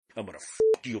I'm gonna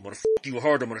fuck you. I'm gonna fuck you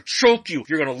hard. I'm gonna choke you.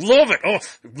 You're gonna love it. Oh,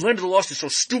 Land of the Lost is so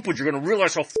stupid. You're gonna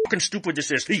realize how fucking stupid this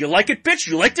is. You like it, bitch?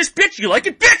 You like this, bitch? You like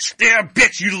it, bitch? Damn,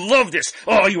 bitch, you love this.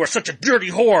 Oh, you are such a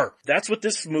dirty whore. That's what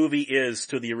this movie is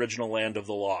to the original Land of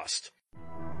the Lost.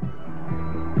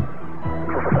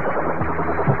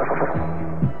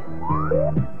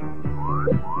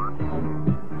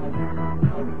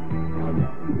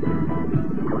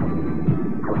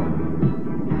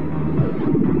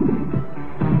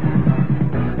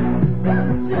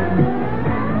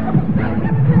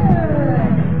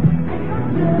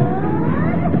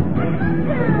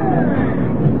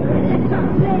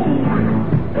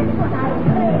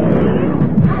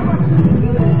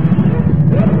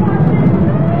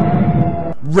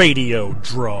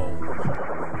 Radiodrome.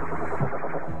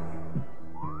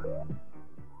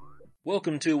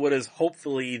 Welcome to what is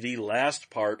hopefully the last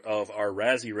part of our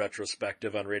Razzie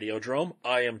retrospective on Radiodrome.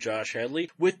 I am Josh Hadley.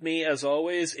 With me, as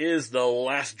always, is the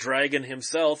last dragon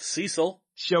himself, Cecil.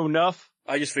 Show enough.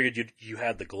 I just figured you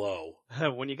had the glow.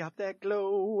 When you got that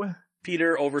glow.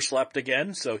 Peter overslept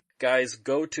again, so guys,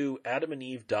 go to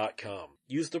adamandeve.com.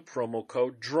 Use the promo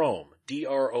code DROME,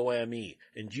 D-R-O-M-E,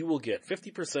 and you will get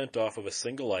 50% off of a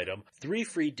single item, 3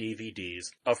 free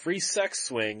DVDs, a free sex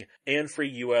swing, and free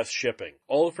US shipping.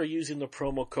 All for using the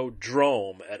promo code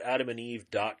DROME at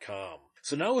adamandeve.com.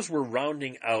 So now as we're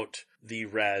rounding out the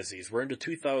Razzies, we're into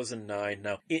 2009.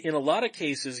 Now, in a lot of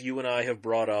cases you and I have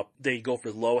brought up, they go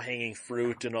for low-hanging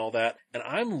fruit and all that, and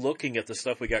I'm looking at the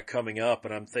stuff we got coming up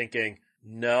and I'm thinking,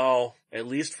 no, at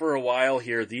least for a while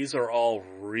here, these are all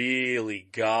really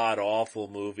god-awful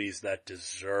movies that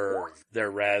deserve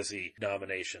their Razzie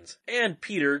nominations. And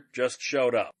Peter just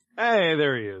showed up. Hey,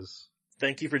 there he is.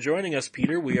 Thank you for joining us,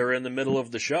 Peter. We are in the middle of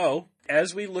the show.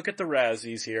 As we look at the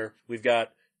Razzies here, we've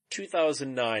got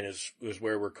 2009 is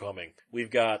where we're coming. We've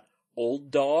got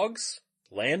Old Dogs,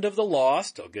 Land of the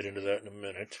Lost, I'll get into that in a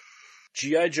minute,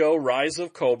 G.I. Joe, Rise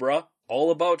of Cobra,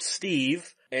 All About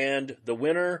Steve, and the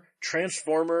winner,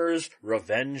 Transformers,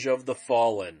 Revenge of the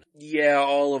Fallen. Yeah,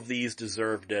 all of these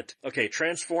deserved it. Okay,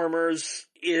 Transformers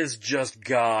is just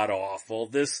god-awful.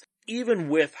 This, even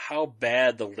with how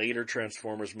bad the later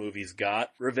Transformers movies got,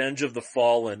 Revenge of the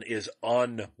Fallen is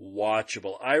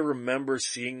unwatchable. I remember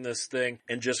seeing this thing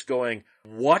and just going,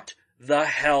 what the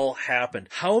hell happened?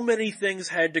 How many things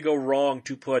had to go wrong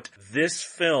to put this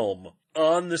film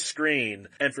on the screen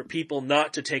and for people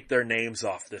not to take their names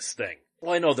off this thing?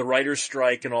 Well, I know the writer's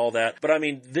strike and all that, but I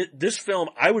mean, this film,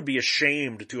 I would be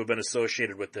ashamed to have been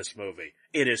associated with this movie.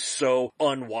 It is so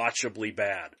unwatchably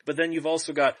bad. But then you've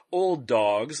also got Old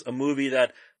Dogs, a movie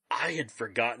that I had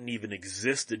forgotten even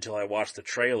existed till I watched the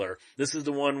trailer. This is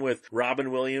the one with Robin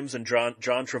Williams and John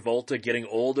Travolta getting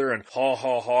older and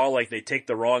ha, like they take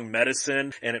the wrong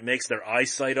medicine and it makes their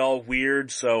eyesight all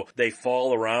weird, so they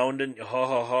fall around and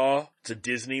ha. It's a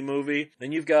Disney movie.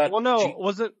 Then you've got... Well, no,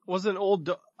 wasn't Old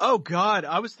Oh God,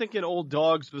 I was thinking Old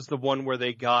Dogs was the one where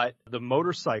they got the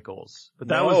motorcycles, but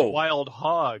that was Wild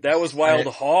Hogs. That was Wild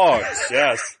Hogs,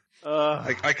 yes.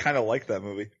 I kind of like that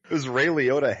movie. It was Ray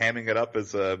Liotta hamming it up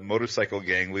as a motorcycle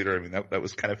gang leader. I mean, that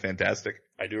was kind of fantastic.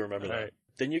 I do remember that. Right.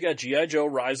 Then you got G.I. Joe,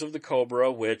 Rise of the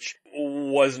Cobra, which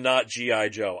was not G.I.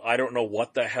 Joe. I don't know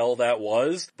what the hell that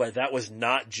was, but that was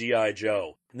not G.I.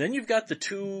 Joe. And then you've got the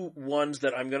two ones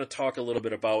that I'm going to talk a little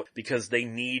bit about because they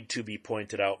need to be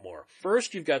pointed out more.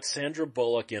 First, you've got Sandra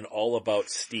Bullock in All About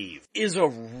Steve. Is a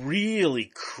really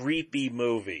creepy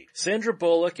movie. Sandra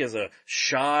Bullock is a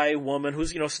shy woman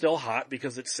who's, still hot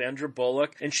because it's Sandra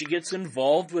Bullock, and she gets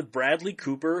involved with Bradley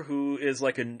Cooper, who is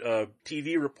like a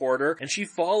TV reporter, and she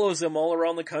follows him all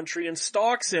around the country and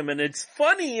stalks him, and it's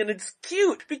funny and it's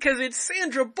cute because it's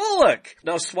Sandra Bullock.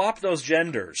 Now swap those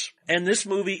genders. And this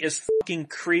movie is fucking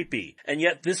creepy. And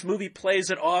yet this movie plays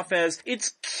it off as,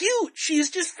 it's cute!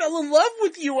 She's just fell in love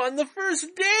with you on the first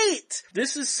date!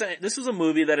 This is a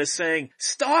movie that is saying,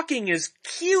 stalking is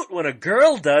cute when a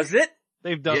girl does it!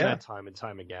 They've done that time and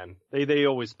time again. They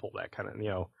always pull that kind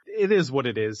of, it is what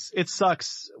it is. It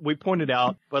sucks. We pointed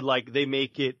out, but they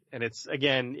make it, and it's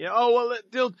again,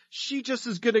 she just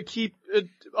is gonna keep it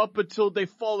up until they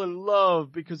fall in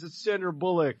love because it's Sandra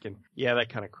Bullock, and yeah, that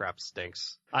kind of crap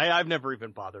stinks. I've never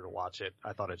even bothered to watch it.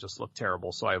 I thought it just looked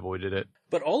terrible, so I avoided it.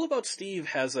 But All About Steve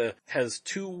has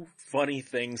two funny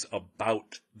things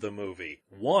about the movie.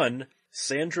 One,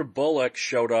 Sandra Bullock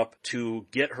showed up to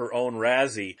get her own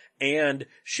Razzie, and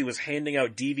she was handing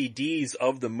out DVDs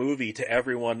of the movie to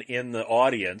everyone in the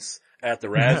audience at the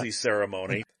Razzie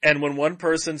ceremony. And when one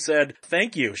person said,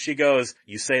 thank you, she goes,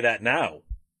 you say that now.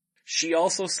 She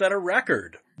also set a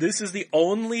record. This is the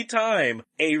only time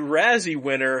a Razzie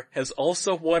winner has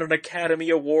also won an Academy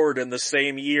Award in the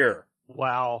same year.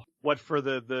 Wow. What for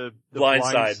the Blind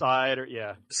blind Side. or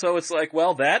yeah. So it's like,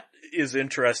 well, that is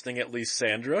interesting, at least,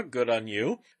 Sandra. Good on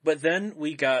you. But then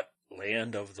we got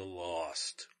Land of the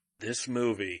Lost. This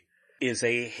movie is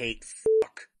a hate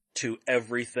fuck to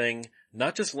everything,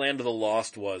 not just Land of the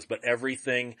Lost was, but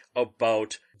everything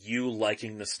about you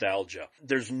liking nostalgia.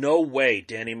 There's no way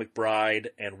Danny McBride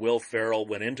and Will Ferrell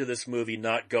went into this movie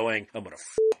not going, I'm gonna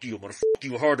fuck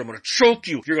you hard, I'm gonna choke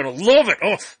you, you're gonna love it,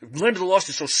 oh, Land of the Lost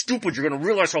is so stupid, you're gonna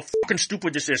realize how fucking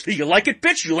stupid this is. You like it,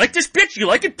 bitch? You like this, bitch? You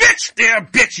like it, bitch? Damn,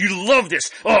 bitch, you love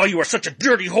this. Oh, you are such a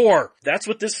dirty whore. That's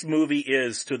what this movie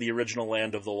is to the original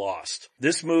Land of the Lost.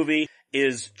 This movie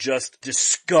is just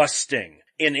disgusting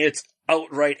in its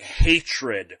outright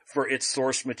hatred for its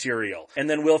source material. And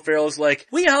then Will Ferrell's like,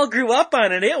 we all grew up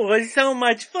on it, it was so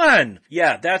much fun.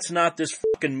 Yeah, that's not this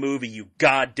fucking movie, you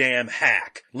goddamn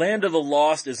hack. Land of the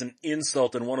Lost is an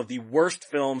insult and one of the worst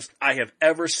films I have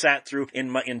ever sat through in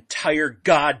my entire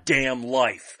goddamn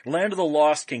life. Land of the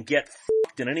Lost can get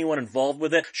fucked and anyone involved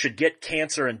with it should get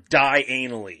cancer and die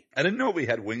anally. I didn't know we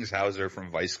had Wings Hauser from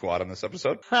Vice Squad on this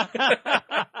episode.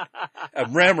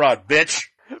 Ramrod, bitch.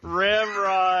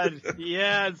 Ramrod,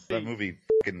 yes. That movie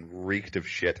fucking reeked of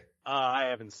shit. I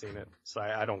haven't seen it, so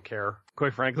I don't care,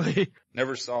 quite frankly.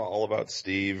 Never saw All About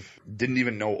Steve. Didn't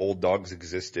even know Old Dogs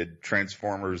existed.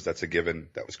 Transformers, that's a given.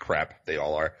 That was crap. They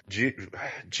all are.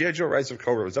 G.I. Joe Rise of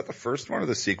Cobra, was that the first one or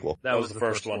the sequel? That was the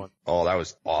first one. Oh, that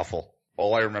was awful.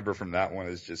 All I remember from that one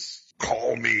is just,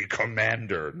 call me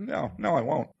Commander. No, I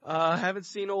won't. Haven't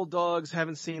seen Old Dogs,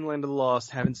 haven't seen Land of the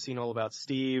Lost, haven't seen All About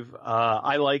Steve.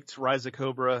 I liked Rise of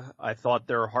Cobra. I thought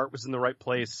their heart was in the right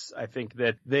place. I think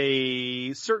that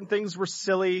certain things were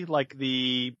silly, like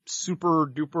the super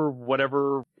duper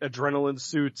whatever adrenaline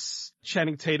suits.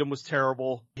 Channing Tatum was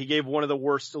terrible. He gave one of the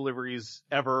worst deliveries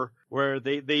ever, where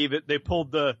they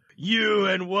pulled the, you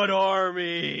and what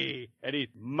army? And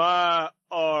my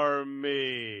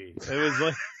army. It was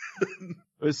like, it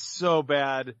was so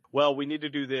bad. Well, we need to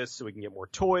do this so we can get more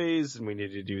toys, and we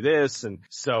need to do this. And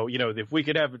so, if we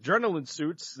could have adrenaline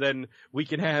suits, then we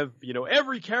can have,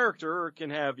 every character can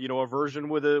have, a version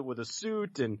with a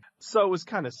suit. And so it was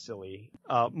kind of silly.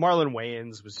 Marlon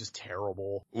Wayans was just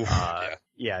terrible. Oof,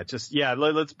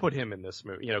 let's put him in this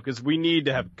movie, cause we need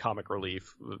to have comic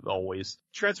relief always.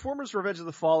 Transformers Revenge of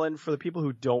the Fallen, for the people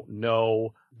who don't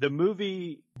know, the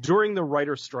movie during the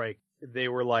writer's strike, they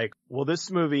were like, well, this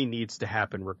movie needs to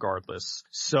happen regardless.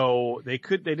 So they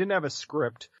didn't have a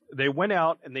script. They went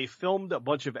out and they filmed a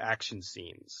bunch of action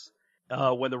scenes.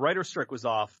 When the writer's strike was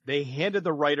off, they handed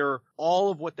the writer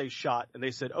all of what they shot and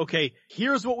they said, okay,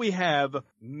 here's what we have,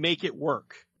 make it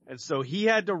work. And so he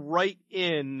had to write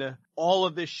in all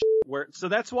of this shit so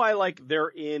that's why they're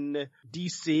in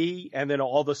DC and then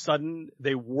all of a sudden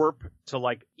they warp to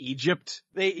Egypt.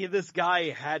 This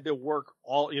guy had to work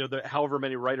however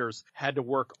many writers had to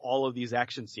work all of these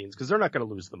action scenes because they're not going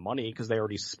to lose the money because they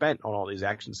already spent on all these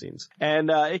action scenes. And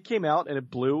it came out and it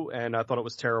blew and I thought it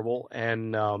was terrible.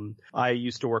 And I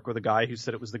used to work with a guy who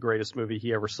said it was the greatest movie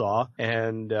he ever saw.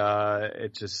 And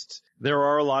there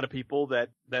are a lot of people that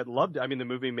loved it. I mean, the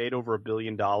movie made over $1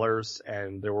 billion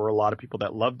and there were a lot of people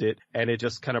that loved it. And it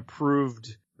just kind of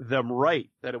proved them right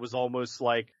that it was almost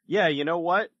like, yeah, you know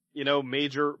what?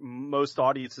 Most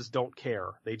audiences don't care.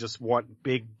 They just want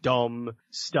big, dumb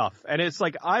stuff. And it's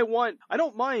like, I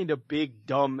don't mind a big,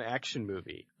 dumb action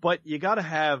movie, but you gotta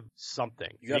have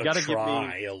something. You gotta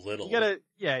try a little. You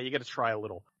gotta try a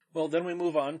little. Well, then we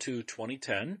move on to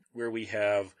 2010, where we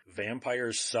have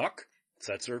Vampires Suck,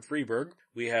 Setzer Freeberg.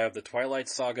 We have the Twilight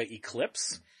Saga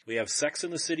Eclipse. We have Sex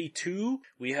and the City 2.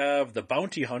 We have The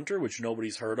Bounty Hunter, which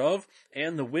nobody's heard of.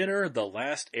 And the winner, The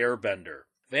Last Airbender.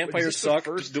 Vampires Suck. The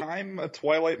first time a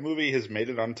Twilight movie has made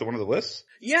it onto one of the lists?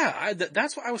 Yeah,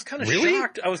 that's why I was kind of Really?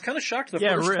 shocked. I was kind of shocked the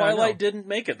first Twilight didn't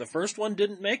make it. The first one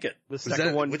didn't make it. The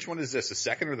second one. Which one is this? The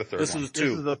second or the third This one? is 2.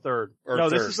 This is the third.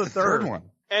 This is the third one.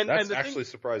 That's actually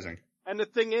surprising. And the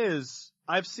thing is,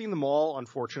 I've seen them all,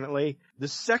 unfortunately. The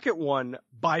second one,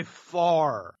 by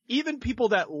far, even people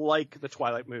that like the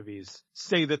Twilight movies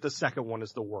say that the second one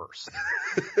is the worst.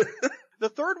 The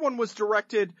third one was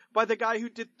directed by the guy who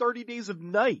did 30 Days of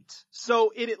Night.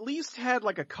 So it at least had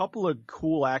a couple of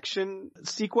cool action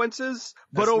sequences,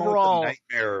 but That's overall. more like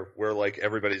the Nightmare where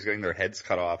everybody's getting their heads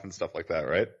cut off and stuff like that,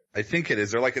 right? I think it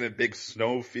is. They're in a big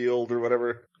snow field or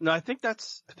whatever. No, I think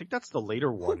that's the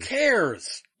later one. Who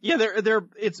cares? Yeah,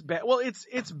 it's bad. Well,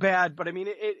 it's bad, but I mean,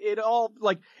 it all,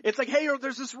 like, it's like, hey,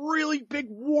 there's this really big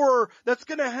war that's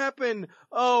gonna happen.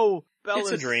 Oh,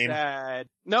 Bella's It's a dream. sad.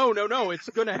 No, it's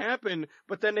gonna happen,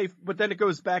 but then it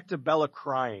goes back to Bella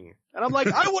crying. And I'm like,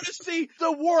 I want to see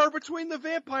the war between the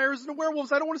vampires and the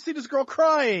werewolves. I don't want to see this girl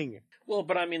crying. Well,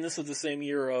 but I mean, this is the same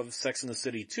year of Sex and the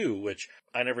City 2, which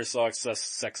I never saw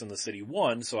Sex and the City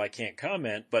 1, so I can't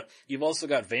comment, but you've also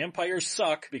got Vampires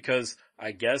Suck, because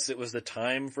I guess it was the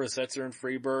time for Setzer and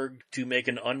Freeberg to make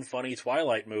an unfunny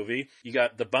Twilight movie. You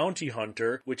got The Bounty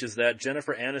Hunter, which is that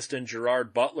Jennifer Aniston,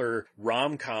 Gerard Butler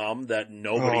rom-com that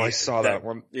nobody... Oh, I saw that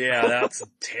one. Yeah, that's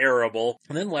terrible.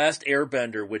 And then Last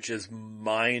Airbender, which is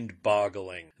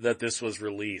mind-boggling that this was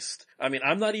released. I mean,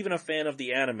 I'm not even a fan of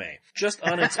the anime. Just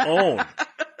on its own.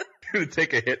 You're gonna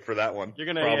take a hit for that one. You're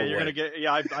gonna get,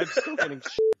 I'm still getting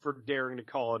shit for daring to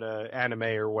call it a anime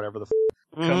or whatever the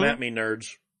Come at me,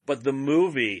 nerds. But the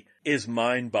movie is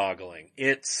mind-boggling.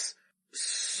 It's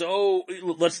so...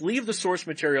 Let's leave the source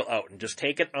material out and just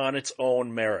take it on its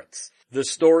own merits. The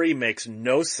story makes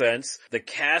no sense. The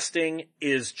casting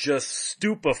is just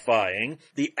stupefying.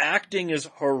 The acting is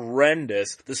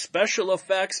horrendous. The special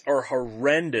effects are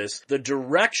horrendous. The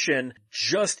direction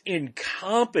just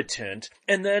incompetent.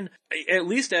 And then, at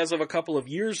least as of a couple of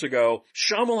years ago,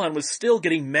 Shyamalan was still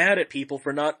getting mad at people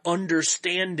for not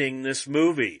understanding this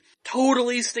movie.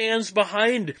 Totally stands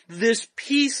behind this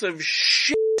piece of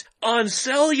shit on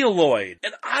celluloid.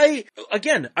 And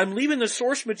I'm leaving the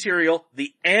source material,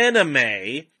 the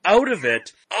anime, out of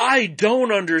it. I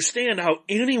don't understand how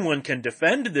anyone can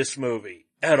defend this movie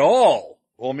at all.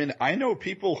 Well, I mean, I know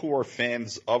people who are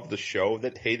fans of the show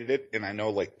that hated it, and I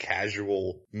know, like,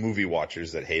 casual movie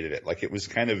watchers that hated it. Like, it was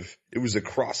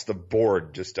across the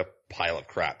board just a pile of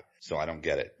crap. So I don't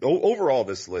get it. Overall,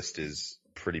 this list is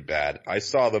pretty bad. I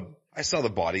saw the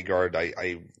Bodyguard.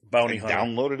 I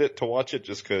downloaded it to watch it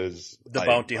just because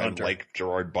Bounty Hunter. I like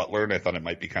Gerard Butler and I thought it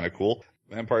might be kind of cool.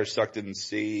 Vampires Suck didn't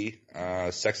see.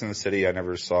 Sex and the City I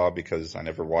never saw because I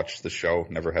never watched the show,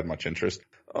 never had much interest.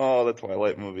 Oh, the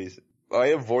Twilight movies. I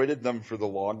avoided them for the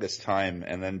longest time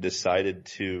and then decided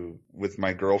to, with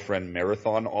my girlfriend,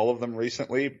 marathon all of them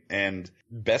recently, and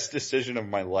best decision of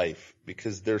my life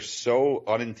because they're so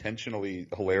unintentionally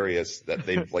hilarious that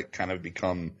they've like kind of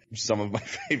become some of my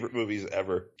favorite movies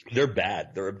ever. They're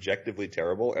bad. They're objectively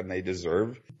terrible and they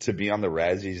deserve to be on the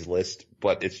Razzies list.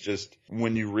 But it's just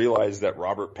when you realize that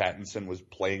Robert Pattinson was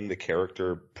playing the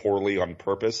character poorly on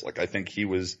purpose, like I think he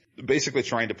was basically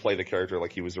trying to play the character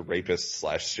like he was a rapist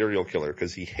 / serial killer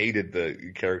because he hated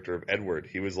the character of Edward.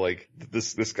 He was like,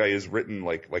 this guy is written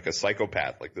like a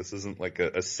psychopath. Like this isn't like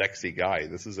a sexy guy.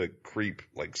 This is a creep,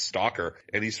 like stalker.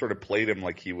 And he sort of played him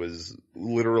like he was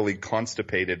literally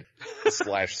constipated /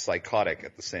 psychotic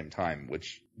at the same time,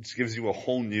 which just gives you a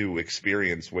whole new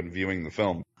experience when viewing the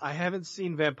film. I haven't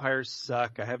seen Vampires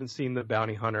Suck. I haven't seen The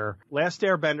Bounty Hunter. Last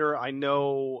Airbender, I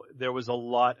know there was a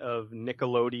lot of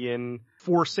Nickelodeon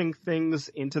forcing things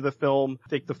into the film. I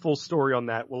think the full story on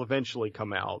that will eventually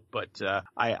come out, but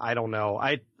I don't know.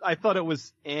 I thought it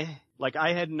was like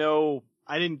I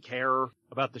didn't care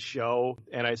about the show,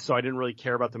 and I didn't really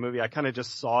care about the movie. I kind of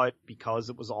just saw it because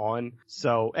it was on.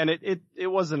 So, and it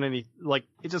wasn't any, like,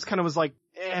 it just kind of was like,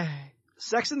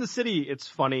 Sex and the City, it's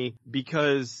funny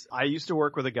because I used to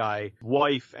work with a guy,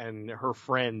 wife and her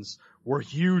friends were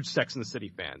huge Sex and the City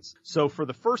fans. So for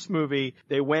the first movie,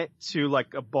 they went to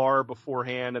like a bar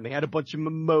beforehand and they had a bunch of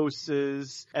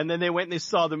mimosas, and then they went and they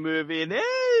saw the movie and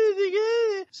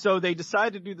so they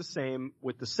decided to do the same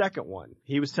with the second one.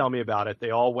 He was telling me about it.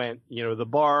 They all went, to the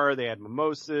bar, they had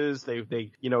mimosas,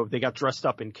 they got dressed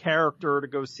up in character to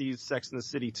go see Sex and the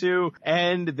City 2,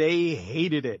 and they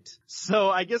hated it. So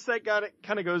I guess that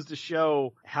kind of goes to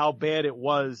show how bad it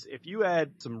was. If you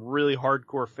had some really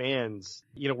hardcore fans,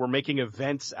 were making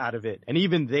events out of it, and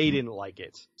even they didn't like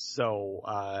it. So,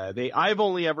 I've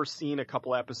only ever seen a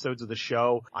couple episodes of the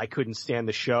show. I couldn't stand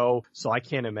the show, so I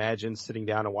can't imagine sitting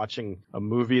down and watching a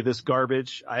movie of this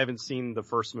garbage. I haven't seen the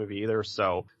first movie either,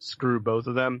 so screw both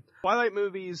of them. Twilight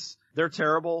movies, they're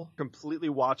terrible, completely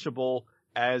watchable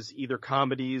as either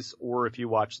comedies, or if you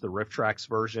watch the Riff Tracks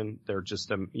version, they're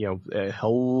just,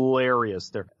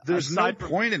 hilarious. There's no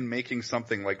point in making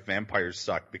something like Vampires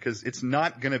Suck because it's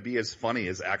not going to be as funny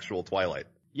as actual Twilight.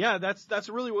 Yeah, that's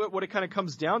really what it kind of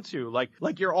comes down to.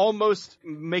 Like you're almost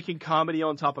making comedy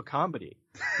on top of comedy.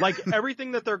 Like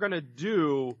everything that they're going to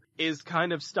do is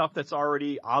kind of stuff that's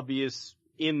already obvious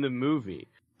in the movie.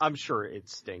 I'm sure it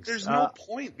stinks. There's no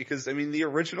point because, the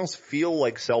originals feel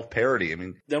like self-parody.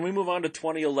 Then we move on to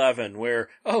 2011 where,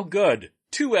 oh good,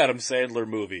 2 Adam Sandler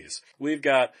movies. We've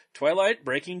got Twilight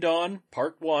Breaking Dawn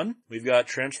Part 1. We've got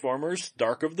Transformers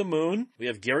Dark of the Moon. We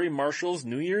have Gary Marshall's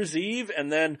New Year's Eve.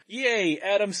 And then, yay,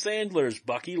 Adam Sandler's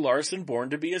Bucky Larson Born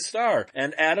to be a Star.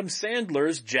 And Adam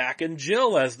Sandler's Jack and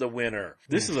Jill as the winner.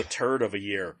 This is a turd of a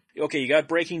year. Okay, you got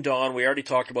Breaking Dawn. We already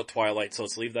talked about Twilight, so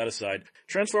let's leave that aside.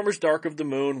 Transformers Dark of the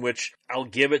Moon, which I'll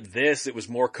give it this. It was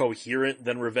more coherent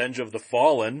than Revenge of the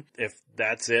Fallen, if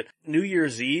that's it. New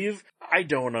Year's Eve, I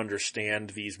don't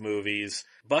understand these movies.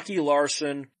 Bucky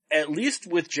Larson, at least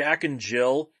with Jack and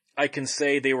Jill, I can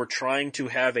say they were trying to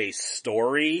have a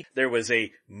story. There was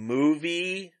a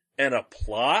movie and a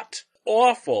plot.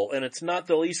 Awful, and it's not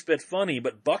the least bit funny,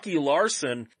 but Bucky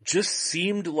Larson just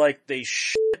seemed like they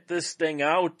shit this thing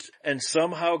out and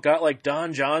somehow got like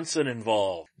Don Johnson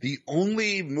involved. The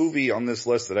only movie on this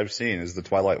list that I've seen is the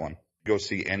Twilight one. Go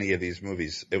see any of these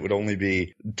movies. It would only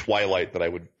be Twilight that I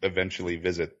would eventually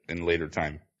visit in later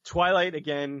time. Twilight,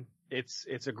 again, it's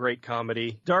a great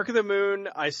comedy. Dark of the Moon,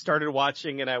 I started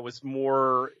watching and it was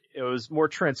more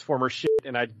Transformer shit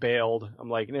and I bailed. I'm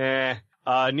like, nah.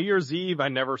 New Year's Eve, I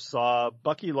never saw.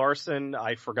 Bucky Larson,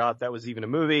 I forgot that was even a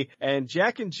movie. And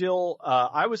Jack and Jill,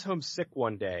 I was homesick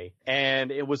one day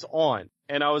and it was on.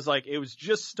 And I was like, it was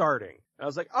just starting. I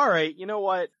was like, all right, you know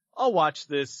what? I'll watch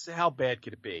this. How bad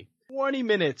could it be? 20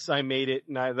 minutes I made it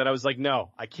and I was like,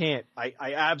 no, I can't. I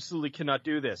absolutely cannot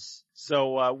do this.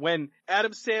 So, when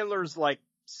Adam Sandler's like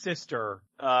sister,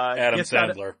 Adam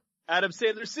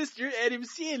Sandler's sister, Adam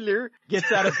Sandler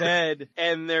gets out of bed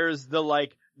and there's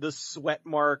the sweat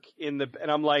mark and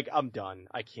I'm like, I'm done.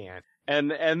 I can't.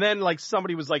 And then like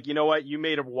somebody was like, you know what? You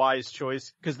made a wise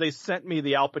choice because they sent me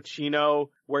the Al Pacino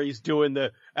where he's doing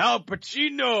the Al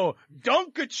Pacino,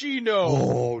 Dunkachino.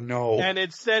 Oh no. And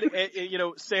it said,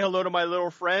 say hello to my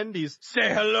little friend. He's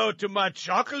say hello to my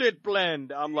chocolate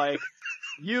blend. I'm like,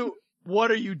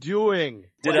 what are you doing?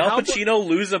 Did Al Pacino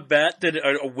lose a bet? Did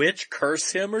a witch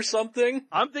curse him or something?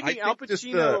 I'm thinking Al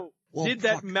Pacino did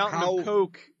that mountain of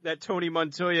coke that Tony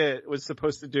Montoya was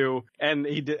supposed to do, and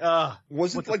he did.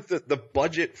 Wasn't like the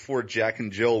budget for Jack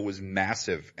and Jill was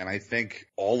massive, and I think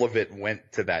all of it went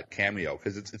to that cameo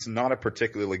because it's not a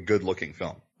particularly good looking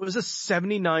film. It was a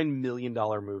 $79 million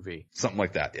movie, something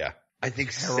like that. Yeah, I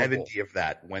think terrible. 70 of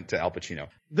that went to Al Pacino.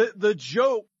 The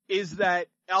joke is that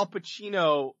Al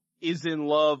Pacino is in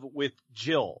love with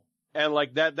Jill, and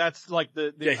like that's like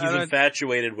the yeah, he's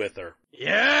infatuated with her.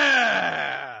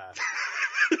 Yeah.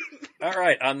 All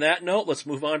right. On that note, let's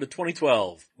move on to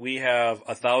 2012. We have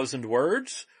 1,000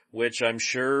 Words, which I'm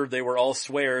sure they were all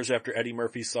swears after Eddie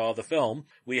Murphy saw the film.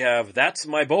 We have That's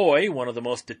My Boy, one of the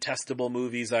most detestable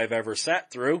movies I've ever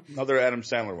sat through. Another Adam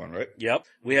Sandler one, right? Yep.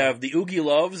 We have The Oogie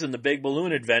Loves and The Big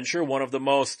Balloon Adventure, one of the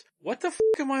most what the f***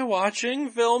 am I watching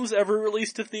films ever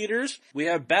released to theaters. We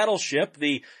have Battleship,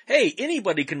 the hey,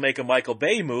 anybody can make a Michael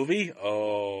Bay movie.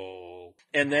 Oh.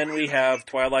 And then we have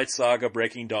Twilight Saga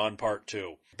Breaking Dawn Part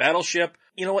 2. Battleship,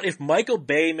 you know what, if Michael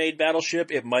Bay made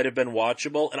Battleship, it might have been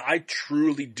watchable, and I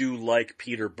truly do like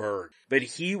Peter Berg. But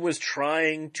he was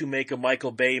trying to make a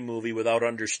Michael Bay movie without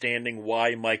understanding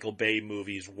why Michael Bay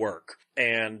movies work.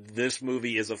 And this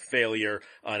movie is a failure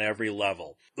on every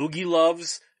level. Oogie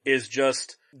Loves is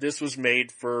just, this was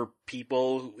made for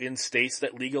people in states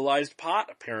that legalized pot,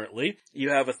 apparently. You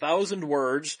have 1,000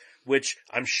 Words, which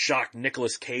I'm shocked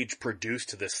Nicolas Cage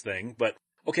produced this thing, but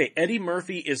okay, Eddie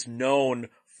Murphy is known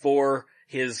for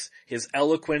his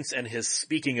eloquence and his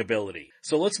speaking ability.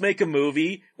 So let's make a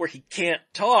movie where he can't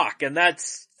talk, and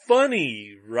that's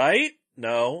funny, right?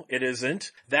 No, it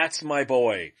isn't. That's My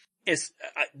Boy.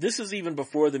 This is even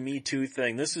before the Me Too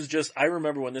thing. This is just, I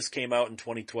remember when this came out in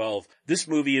 2012, this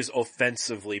movie is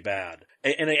offensively bad.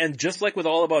 And just like with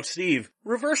All About Steve,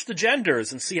 reverse the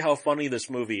genders and see how funny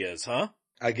this movie is, huh?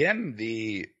 Again,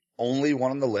 the only one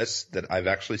on the list that I've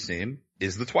actually seen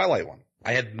is the Twilight one.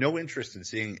 I had no interest in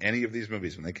seeing any of these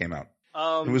movies when they came out.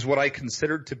 It was what I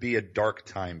considered to be a dark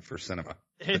time for cinema.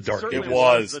 It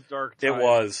was a dark time. It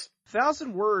was.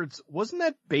 1,000 Words, wasn't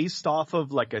that based off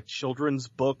of like a children's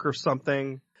book or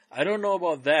something? I don't know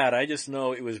about that. I just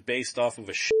know it was based off of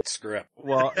a shit script.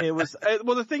 Well, it was,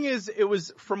 well, the thing is, it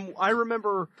was I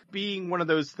remember being one of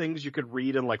those things you could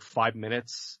read in like 5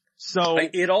 minutes. So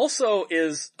it also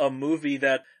is a movie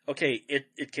that, okay,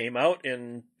 it came out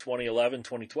in 2011,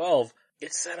 2012.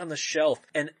 It sat on the shelf.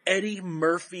 An Eddie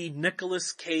Murphy,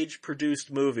 Nicolas Cage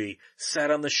produced movie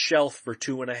sat on the shelf for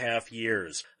 2.5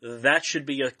 years. That should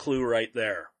be a clue right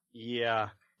there. Yeah.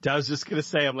 I was just gonna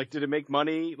say, I'm like, did it make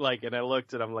money? Like, and I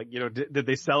looked and I'm like, did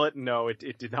they sell it? No,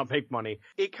 it did not make money.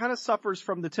 It kind of suffers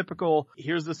from the typical,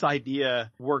 here's this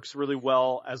idea, works really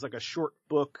well as like a short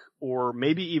book or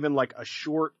maybe even like a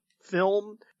short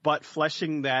film, but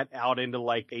fleshing that out into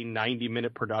like a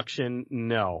 90-minute production,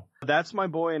 no. That's My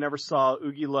Boy. I never saw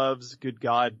Oogie Loves, Good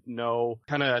God, no.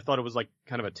 I thought it was like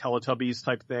kind of a Teletubbies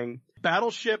type thing.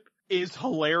 Battleship is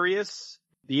hilarious.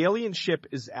 The alien ship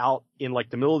is out in like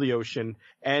the middle of the ocean,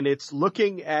 and it's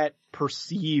looking at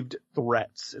perceived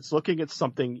threats. It's looking at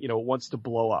something, it wants to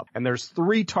blow up. And there's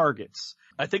 3 targets.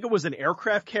 I think it was an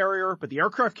aircraft carrier, but the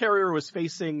aircraft carrier was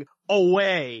facing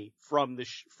away from the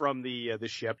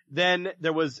ship. Then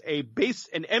there was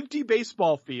an empty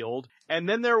baseball field, and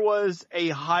then there was a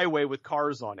highway with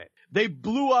cars on it. They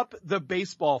blew up the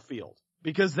baseball field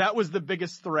because that was the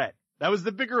biggest threat. That was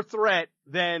the bigger threat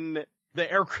than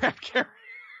the aircraft carrier.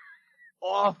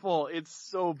 Awful. It's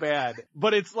so bad,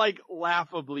 but it's like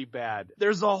laughably bad.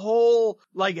 There's a whole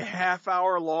like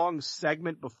half-hour long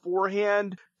segment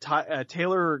beforehand.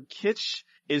 Taylor Kitsch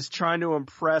is trying to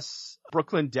impress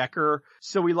Brooklyn Decker.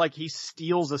 So he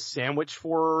steals a sandwich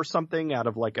for her or something out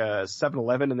of like a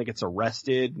 7-Eleven and then gets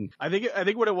arrested. And I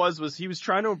think what it was he was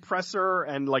trying to impress her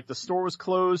and like the store was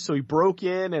closed. So he broke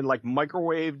in and like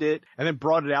microwaved it and then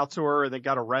brought it out to her and then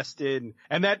got arrested.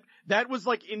 And that was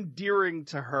like endearing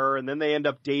to her. And then they end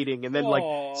up dating. And then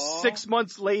like 6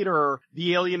 months later,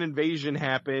 the alien invasion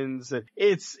happens.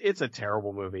 It's a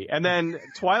terrible movie. And then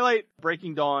Twilight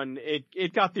Breaking Dawn,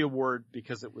 it got the award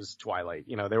because it was Twilight.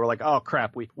 They were like, oh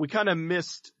crap, we kind of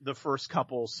missed the first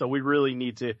couple, so we really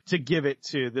need to give it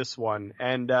to this one.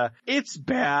 And it's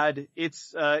bad.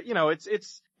 It's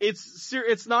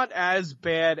it's not as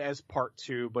bad as part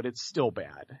 2, but it's still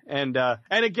bad. And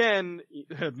again,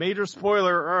 major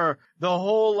spoiler, the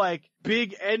whole like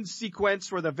big end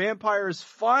sequence where the vampires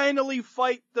finally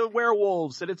fight the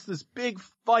werewolves, and it's this big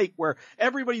fight where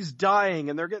everybody's dying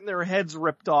and they're getting their heads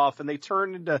ripped off and they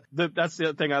turn into that's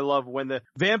the thing I love, when the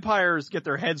vampires get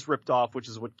their heads ripped off, which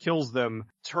is what kills them,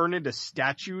 turn into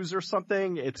statues or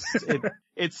something.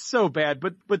 It's so bad.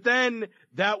 But then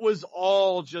that was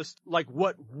all just like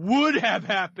what would have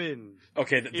happened.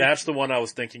 Okay, that's the one I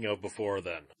was thinking of before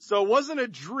then. So it wasn't a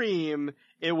dream,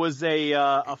 it was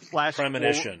a flash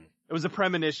premonition. It was a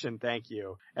premonition, thank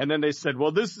you. And then they said,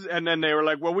 well, and then they were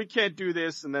like, well, we can't do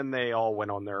this. And then they all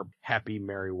went on their happy,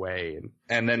 merry way.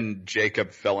 And then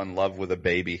Jacob fell in love with a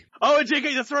baby. Oh,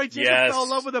 Jacob, that's right. Jacob fell in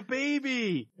love with a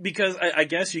baby. Because I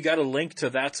guess you got to link to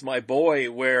That's My Boy,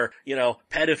 where,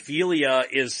 pedophilia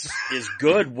is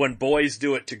good when boys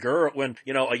do it to girl. When,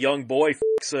 a young boy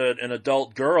fucks an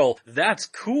adult girl, that's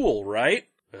cool, right?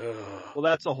 Ugh. Well,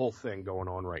 that's a whole thing going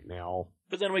on right now.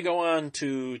 But then we go on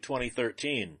to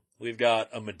 2013. We've got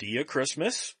a Medea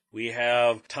Christmas. We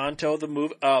have Tonto the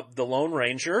Lone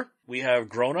Ranger. We have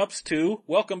Grown Ups 2.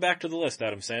 Welcome back to the list,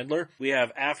 Adam Sandler. We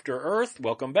have After Earth.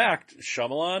 Welcome back,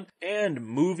 Shyamalan. And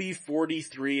Movie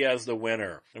 43 as the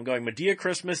winner. I'm going Medea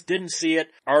Christmas. Didn't see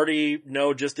it. Already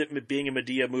know just it being a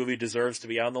Medea movie deserves to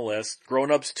be on the list.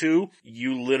 Grown Ups 2.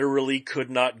 You literally could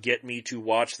not get me to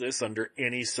watch this under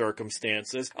any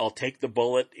circumstances. I'll take the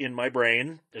bullet in my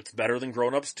brain. It's better than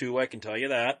Grown Ups 2, I can tell you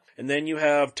that. And then you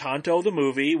have Tonto the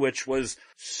movie, which was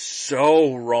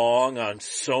so wrong on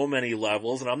so many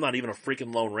levels, and I'm not even a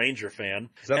freaking Lone Ranger fan.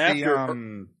 Is that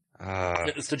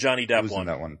it's the Johnny Depp one.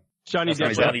 That one. Johnny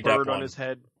Depp on his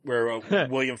head. Where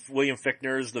William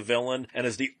Fichtner is the villain and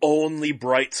is the only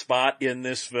bright spot in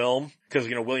this film. Because,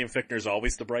 William Fichtner is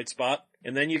always the bright spot.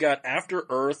 And then you got After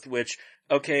Earth, which,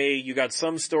 okay, you got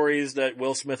some stories that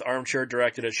Will Smith armchair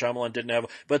directed at Shyamalan didn't have,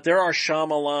 but there are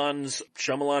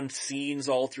Shyamalan scenes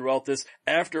all throughout this.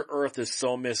 After Earth is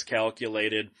so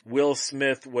miscalculated. Will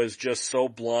Smith was just so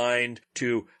blind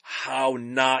to how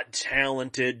not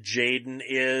talented Jaden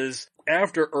is.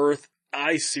 After Earth,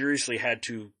 I seriously had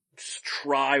to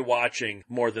try watching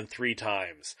more than 3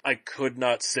 times. I could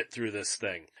not sit through this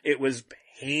thing. It was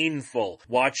painful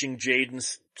watching Jaden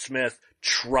Smith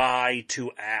try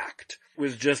to act. It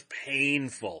was just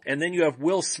painful. And then you have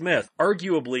Will Smith,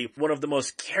 arguably one of the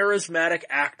most charismatic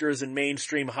actors in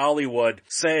mainstream Hollywood,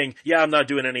 saying, yeah, I'm not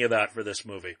doing any of that for this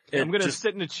movie. I'm going to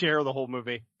sit in a chair the whole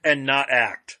movie. And not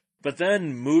act. But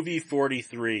then Movie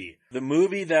 43, the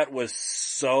movie that was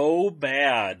so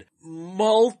bad,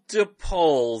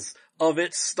 multiples of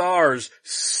its stars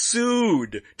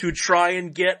sued to try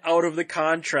and get out of the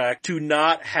contract to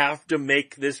not have to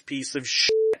make this piece of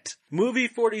shit. Movie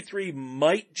 43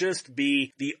 might just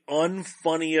be the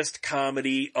unfunniest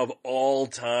comedy of all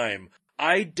time.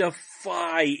 I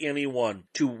defy anyone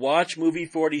to watch Movie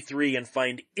 43 and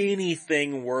find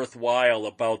anything worthwhile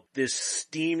about this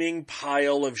steaming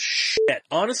pile of shit.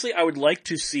 Honestly, I would like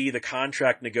to see the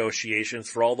contract negotiations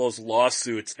for all those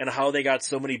lawsuits and how they got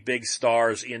so many big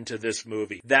stars into this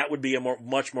movie. That would be a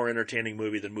much more entertaining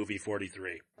movie than Movie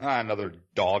 43. Another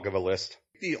dog of a list.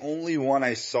 the only one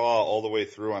I saw all the way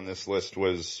through on this list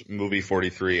was movie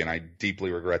 43, and I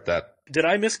deeply regret that. Did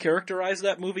I mischaracterize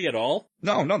that movie at all?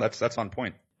 No, that's on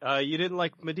point. You didn't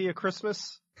like Medea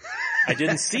Christmas? I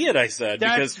didn't see it, I said.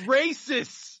 That's because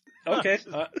racist! Okay.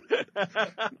 No,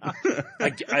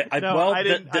 I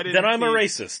didn't then I'm a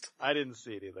racist. I didn't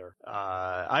see it either.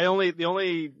 The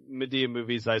only Medea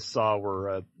movies I saw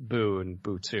were Boo and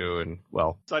Boo 2, and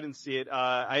so I didn't see it.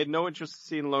 I had no interest in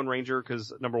seeing Lone Ranger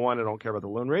because number one, I don't care about the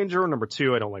Lone Ranger. Number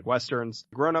two, I don't like westerns.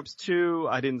 Grown Ups 2,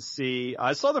 I didn't see.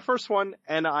 I saw the first one,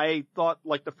 and I thought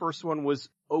like the first one was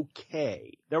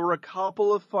okay. There were a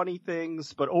couple of funny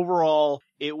things, but overall,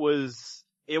 it was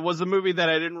a movie that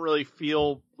I didn't really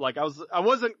feel like I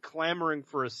wasn't clamoring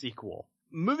for a sequel.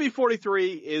 Movie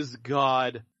 43 is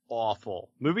god awful.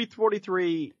 Movie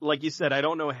 43, like you said, I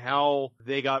don't know how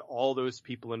they got all those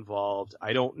people involved.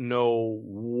 I don't know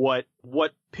what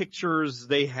pictures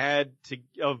they had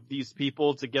of these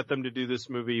people to get them to do this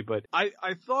movie, but I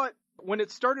thought when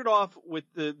it started off with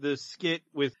the skit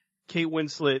with Kate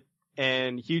Winslet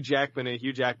and Hugh Jackman, and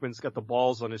Hugh Jackman's got the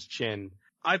balls on his chin,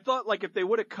 I thought like if they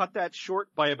would have cut that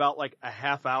short by about like a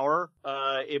half hour,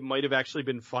 it might have actually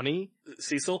been funny.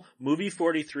 Cecil, movie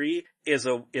 43 is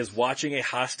watching a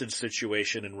hostage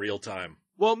situation in real time.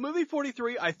 Well, movie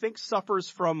 43, I think, suffers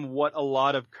from what a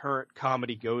lot of current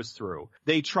comedy goes through.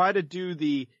 They try to do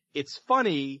it's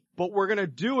funny, but we're gonna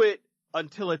do it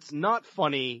until it's not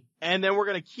funny, and then we're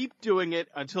gonna keep doing it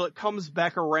until it comes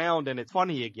back around and it's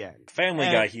funny again. Family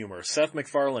Guy humor, Seth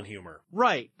MacFarlane humor.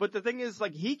 Right, but the thing is,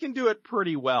 like, he can do it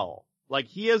pretty well. Like,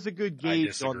 he has a good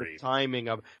gauge on the timing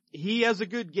he has a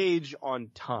good gauge on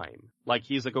time. Like,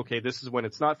 he's like, okay, this is when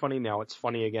it's not funny, now it's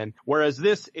funny again. Whereas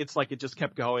this, it's like it just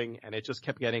kept going, and it just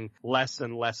kept getting less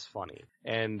and less funny.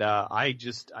 And, I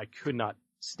could not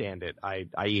stand it. I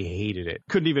hated it.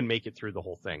 Couldn't even make it through the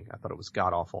whole thing. I thought it was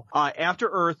god awful. After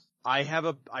Earth, I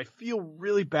feel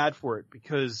really bad for it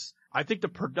because I think the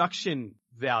production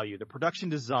value, the production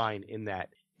design in that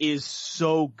is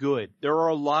so good. There are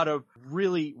a lot of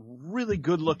really, really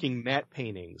good looking matte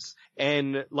paintings,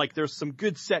 and like there's some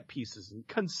good set pieces, and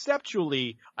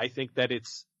conceptually I think that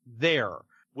it's there.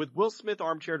 With Will Smith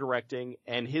armchair directing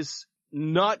and his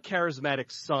not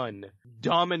charismatic son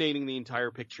dominating the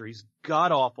entire picture. He's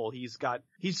god awful. He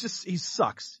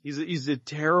sucks. He's a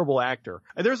terrible actor.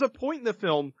 And there's a point in the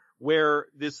film where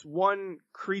this one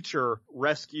creature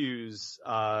rescues,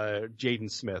 Jaden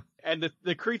Smith, and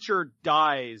the creature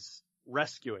dies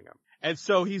rescuing him. And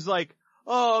so he's like,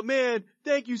 oh man,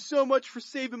 thank you so much for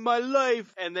saving my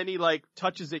life. And then he like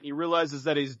touches it and he realizes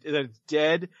that it's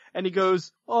dead. And he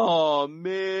goes, oh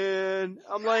man.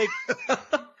 I'm like,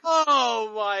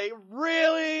 oh my,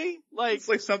 really? Like, it's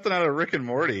like something out of Rick and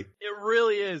Morty. It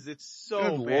really is. It's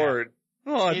so good bad. Lord.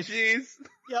 Oh jeez.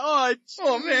 Yeah, oh, geez.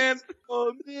 Oh man.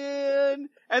 Oh man.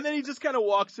 And then he just kind of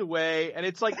walks away, and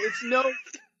it's like, it's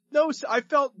no, I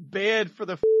felt bad for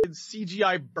the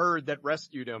CGI bird that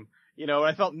rescued him. You know,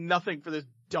 I felt nothing for this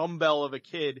dumbbell of a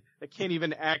kid that can't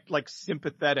even act like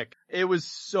sympathetic. It was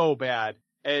so bad.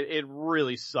 It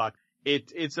really sucked.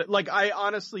 It's like, I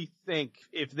honestly think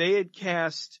if they had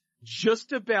cast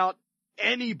just about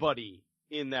anybody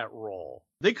in that role,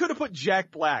 they could have put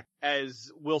Jack Black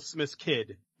as Will Smith's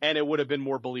kid, and it would have been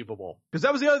more believable. Because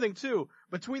that was the other thing too.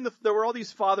 There were all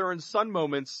these father and son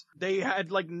moments. They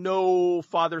had like no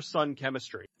father-son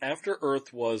chemistry. After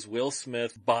Earth was Will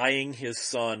Smith buying his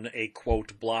son a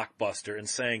quote blockbuster and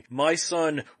saying, my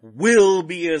son will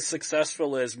be as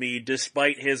successful as me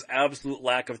despite his absolute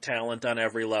lack of talent on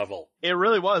every level. It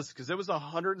really was, because it was a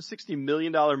 $160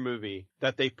 million movie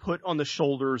that they put on the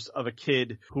shoulders of a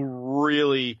kid who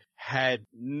really had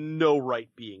no right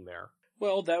being there.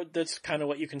 Well, that's kind of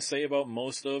what you can say about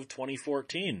most of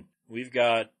 2014. We've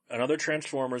got another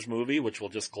Transformers movie, which we'll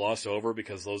just gloss over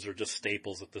because those are just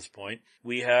staples at this point.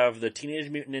 We have the Teenage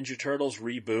Mutant Ninja Turtles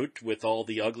reboot with all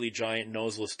the ugly giant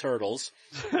noseless turtles.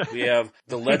 We have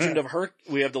the Legend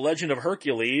of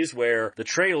Hercules, where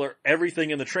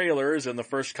everything in the trailer is in the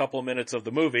first couple minutes of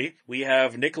the movie. We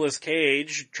have Nicolas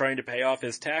Cage trying to pay off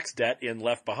his tax debt in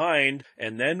Left Behind,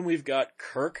 and then we've got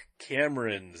Kirk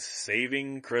Cameron's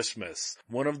Saving Christmas,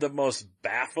 one of the most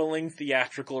baffling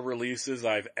theatrical releases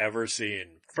I've ever seen.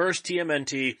 First,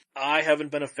 TMNT, I haven't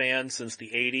been a fan since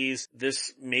the 80s.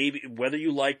 This maybe, whether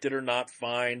you liked it or not,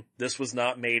 fine. This was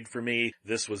not made for me.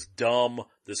 This was dumb.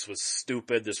 This was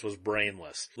stupid. This was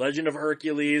brainless. Legend of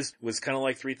Hercules was kind of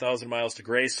like 3,000 Miles to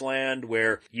Graceland,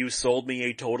 where you sold me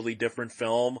a totally different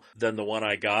film than the one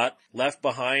I got. Left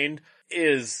Behind,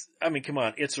 is, I mean, come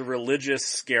on, it's a religious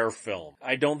scare film.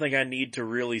 I don't think I need to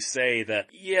really say that,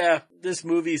 yeah, this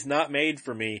movie's not made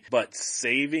for me, but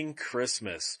Saving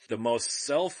Christmas, the most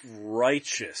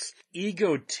self-righteous,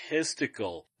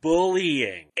 egotistical,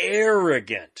 bullying,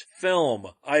 arrogant film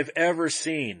I've ever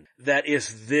seen that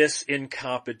is this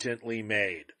incompetently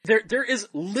made. There is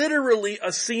literally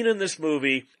a scene in this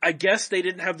movie, I guess they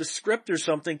didn't have the script or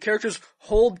something, characters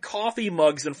hold coffee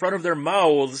mugs in front of their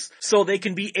mouths so they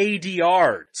can be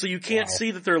ADR'd, so you can't see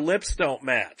that their lips don't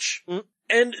match.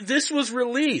 And this was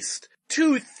released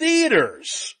to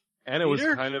theaters. And it was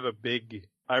kind of a big,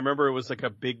 I remember it was like a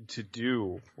big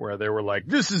to-do where they were like,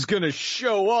 this is gonna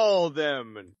show all of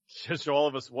them. And just show all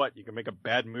of us what? You can make a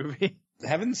bad movie?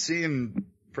 Haven't seen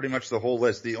pretty much the whole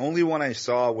list. The only one I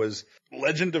saw was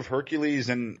Legend of Hercules,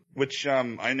 and which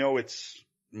I know it's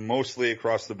mostly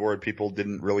across the board people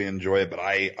didn't really enjoy it, but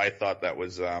I thought that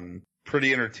was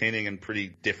pretty entertaining and pretty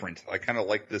different. I kind of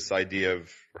like this idea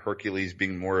of Hercules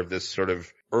being more of this sort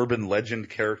of urban legend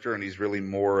character, and he's really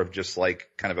more of just like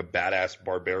kind of a badass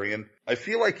barbarian. I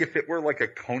feel like if it were like a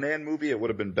Conan movie, it would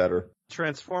have been better.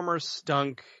 Transformers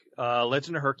stunk.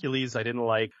 Legend of Hercules I didn't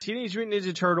like. Teenage Mutant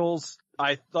Ninja Turtles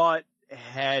I thought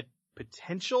had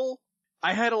potential.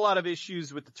 I had a lot of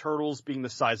issues with the turtles being the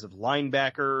size of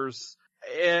linebackers.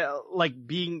 Like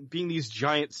being these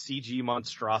giant CG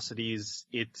monstrosities.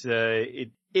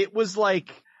 It was like,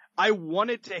 I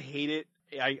wanted to hate it.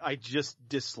 I just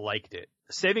disliked it.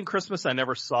 Saving Christmas I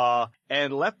never saw,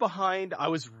 and Left Behind I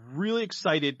was really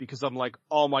excited because I'm like,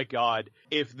 oh my god,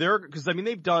 because I mean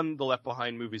they've done the Left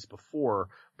Behind movies before,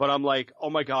 but I'm like, oh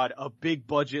my god, a big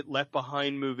budget Left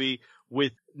Behind movie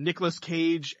with Nicolas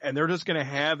Cage, and they're just gonna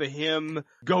have him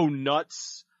go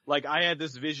nuts. Like, I had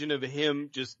this vision of him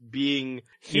just being,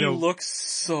 He looks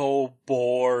so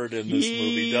bored in this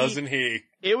movie, doesn't he?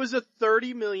 It was a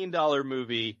 $30 million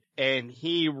movie, and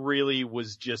he really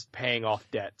was just paying off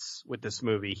debts with this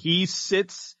movie. He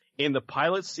sits in the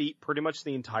pilot seat pretty much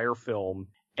the entire film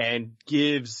and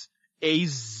gives a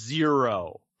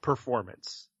 0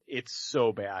 performance. It's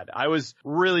so bad. I was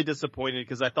really disappointed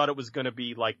because I thought it was going to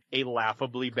be like a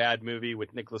laughably bad movie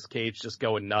with Nicolas Cage just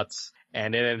going nuts.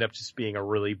 And it ended up just being a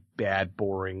really bad,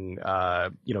 boring,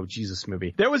 Jesus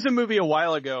movie. There was a movie a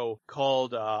while ago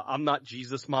called, I'm Not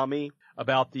Jesus Mommy,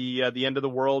 about the end of the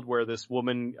world where this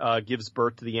woman, gives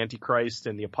birth to the Antichrist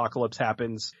and the apocalypse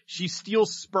happens. She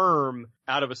steals sperm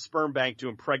out of a sperm bank to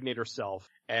impregnate herself,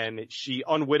 and she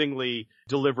unwittingly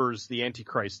delivers the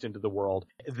Antichrist into the world.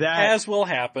 That, as will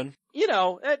happen.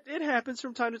 It happens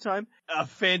from time to time. A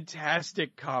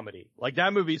fantastic comedy. Like,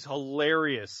 that movie's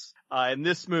hilarious. And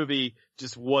this movie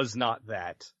just was not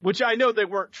that. Which I know they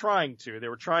weren't trying to. They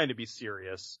were trying to be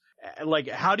serious. Like,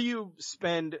 how do you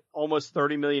spend almost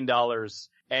 $30 million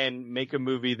and make a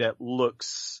movie that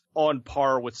looks on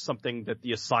par with something that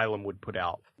the Asylum would put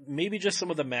out? Maybe just some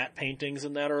of the matte paintings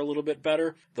in that are a little bit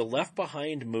better. The Left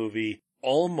Behind movie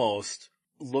almost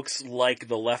looks like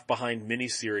the Left Behind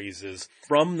miniseries is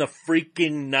from the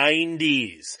freaking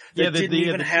 90s. That didn't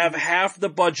even have half the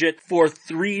budget for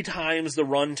 3 times the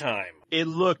runtime. It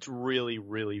looked really,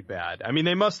 really bad. I mean,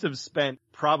 they must have spent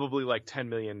probably like $10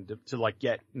 million to like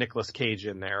get Nicolas Cage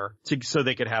in there so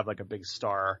they could have like a big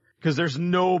star. Cause there's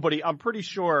nobody, I'm pretty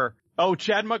sure. Oh,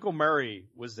 Chad Michael Murray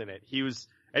was in it. He was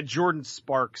at Jordan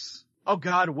Sparks. Oh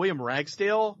god, William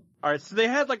Ragsdale? Alright, so they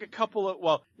had like a couple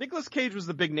of, Nicolas Cage was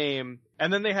the big name,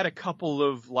 and then they had a couple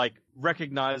of like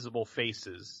recognizable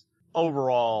faces.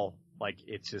 Overall, like,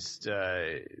 it just,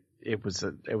 it was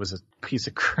a piece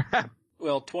of crap.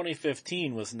 Well,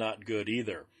 2015 was not good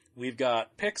either. We've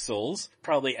got Pixels,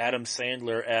 probably Adam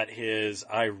Sandler at his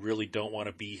I really don't want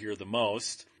to be here the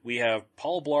most. We have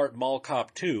Paul Blart Mall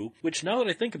Cop 2, which now that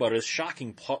I think about it is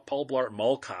shocking. Paul Blart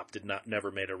Mall Cop never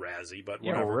made a Razzie, but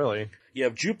whatever. Yeah, really. You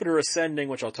have Jupiter Ascending,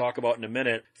 which I'll talk about in a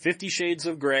minute, 50 Shades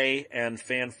of Grey, and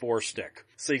Fan 4 Stick.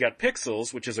 So you got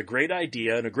Pixels, which is a great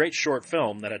idea and a great short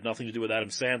film that had nothing to do with Adam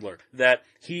Sandler, that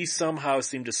he somehow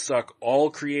seemed to suck all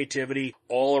creativity,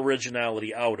 all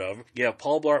originality out of. You have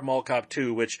Paul Blart Mall Cop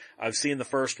 2, which I've seen the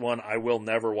first one, I will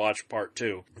never watch part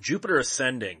 2. Jupiter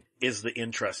Ascending is the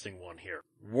interesting one here.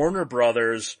 Warner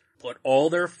Brothers put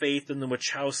all their faith in the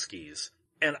Wachowskis,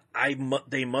 and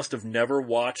they must have never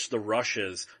watched The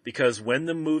Rushes, because when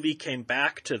the movie came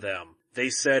back to them,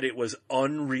 they said it was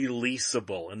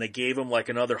unreleasable, and they gave them like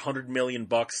another $100 million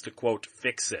to, quote,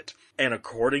 fix it. And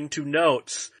according to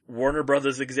notes, Warner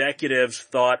Brothers executives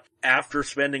thought after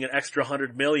spending an extra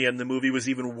 $100 million, the movie was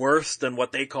even worse than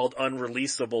what they called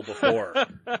unreleasable before.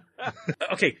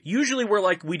 Okay, usually we're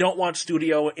like, we don't want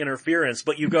studio interference,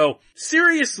 but you go,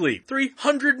 seriously,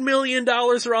 $300 million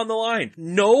are on the line.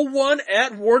 No one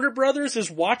at Warner Brothers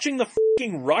is watching the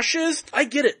fucking rushes? I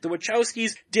get it. The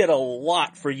Wachowskis did a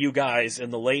lot for you guys in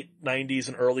the late 90s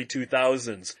and early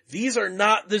 2000s. These are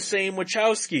not the same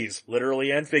Wachowskis,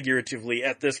 literally and figuratively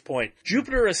at this point.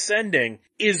 Jupiter Ascending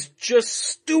is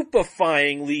just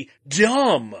stupefyingly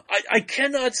dumb. I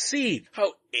cannot see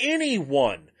how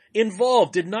anyone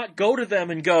involved did not go to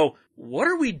them and go, what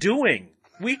are we doing?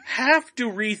 We have to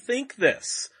rethink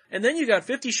this. And then you got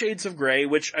 50 Shades of Grey,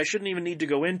 which I shouldn't even need to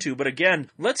go into, but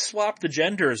again, let's swap the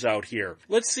genders out here.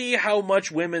 Let's see how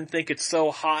much women think it's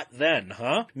so hot then,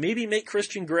 huh? Maybe make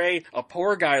Christian Grey a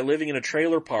poor guy living in a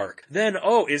trailer park. Then,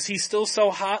 oh, is he still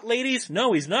so hot, ladies?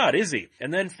 No, he's not, is he?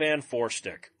 And then Fan Four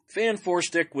Stick. Fan Four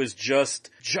Stick was just,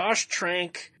 Josh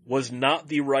Trank was not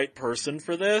the right person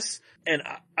for this, and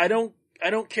I don't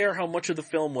care how much of the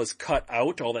film was cut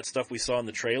out, all that stuff we saw in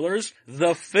the trailers.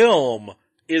 The film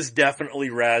is definitely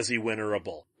Razzie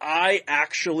winnerable. I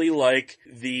actually like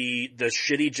the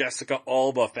shitty Jessica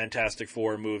Alba Fantastic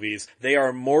Four movies. They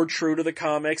are more true to the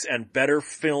comics and better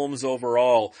films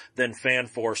overall than Fan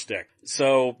Four Stick.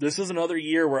 So this is another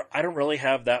year where I don't really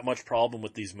have that much problem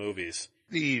with these movies.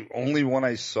 The only one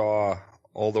I saw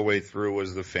all the way through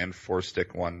was the Fan Four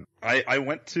Stick one. I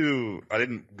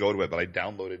didn't go to it, but I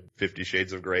downloaded 50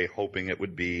 Shades of Grey hoping it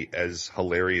would be as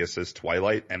hilarious as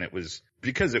Twilight, and it was,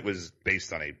 because it was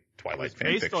based on a Twilight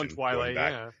fan fiction. Based on Twilight,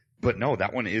 yeah. But no,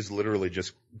 that one is literally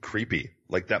just creepy.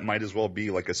 Like, that might as well be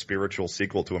like a spiritual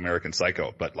sequel to American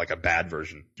Psycho, but like a bad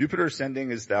version. Jupiter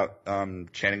Ascending is that,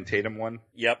 Channing Tatum one?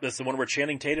 Yep, that's the one where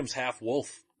Channing Tatum's half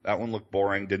wolf. That one looked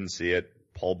boring, didn't see it.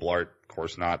 Paul Blart, of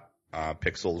course not.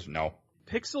 Pixels, no.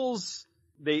 Pixels,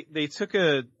 they took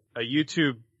a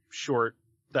YouTube short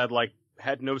that like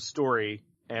had no story,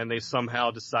 and they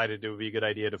somehow decided it would be a good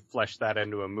idea to flesh that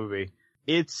into a movie.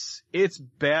 It's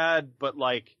bad, but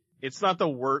like, it's not the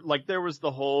worst. Like, there was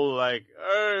the whole like,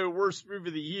 worst movie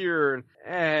of the year,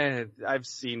 and I've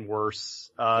seen worse.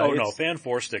 No, Fan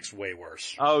Four Stick's way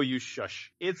worse. Oh, you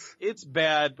shush. It's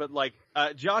bad, but like,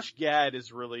 Josh Gad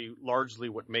is really largely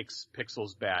what makes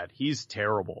Pixels bad. He's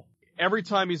terrible. Every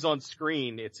time he's on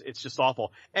screen, it's just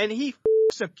awful. And he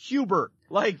f***s a Cubert.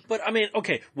 Like, but I mean,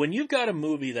 okay, when you've got a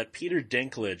movie that Peter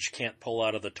Dinklage can't pull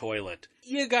out of the toilet,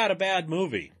 you got a bad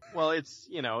movie. Well, it's,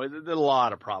 there's a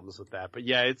lot of problems with that, but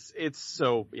yeah,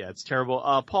 it's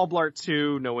terrible. Paul Blart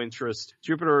 2, no interest.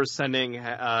 Jupiter Ascending,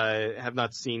 have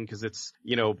not seen, cause it's,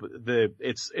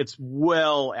 it's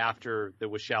well after the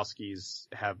Wachowskis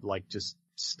have like just,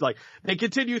 like, they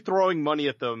continue throwing money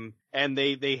at them, and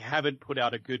they haven't put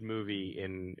out a good movie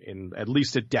in at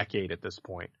least a decade at this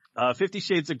point. 50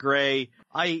 Shades of Grey,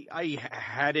 I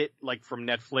had it like from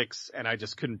Netflix, and I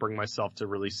just couldn't bring myself to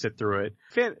really sit through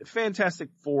it. Fantastic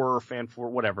Four, Fan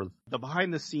Four, whatever. The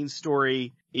behind the scenes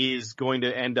story is going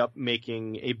to end up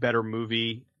making a better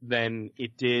movie than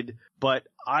it did, but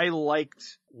I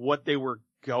liked what they were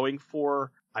going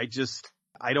for. I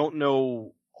don't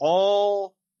know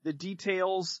all the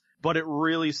details, but it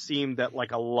really seemed that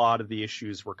like a lot of the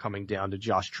issues were coming down to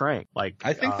Josh Trank. Like,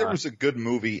 I think there was a good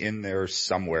movie in there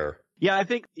somewhere. Yeah, I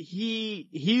think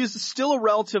he's still a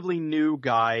relatively new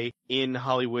guy in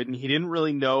Hollywood, and he didn't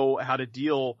really know how to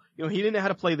deal, he didn't know how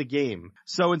to play the game.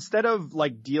 So instead of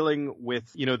like dealing with,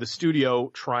 the studio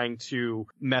trying to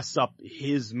mess up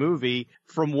his movie,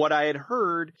 from what I had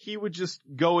heard, he would just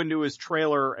go into his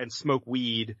trailer and smoke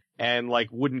weed and like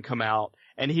wouldn't come out.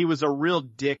 And he was a real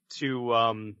dick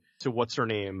to what's her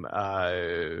name,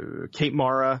 Kate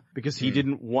Mara, because he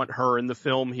didn't want her in the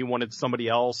film. He wanted somebody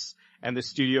else, and the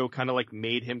studio kind of like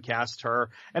made him cast her.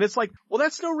 And it's like, well,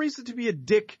 that's no reason to be a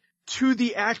dick to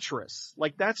the actress.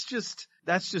 Like, that's just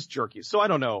jerky. So I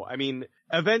don't know. I mean,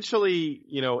 eventually,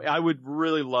 I would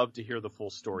really love to hear the full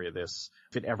story of this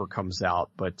if it ever comes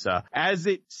out. But, as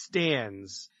it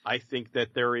stands, I think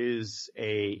that there is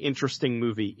a interesting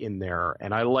movie in there,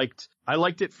 and I liked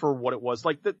it for what it was.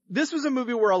 Like, this was a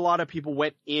movie where a lot of people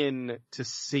went in to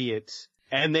see it,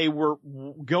 and they were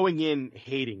going in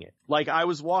hating it. Like, I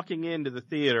was walking into the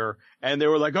theater, and they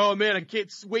were like, oh man, I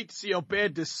can't wait to see how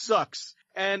bad this sucks.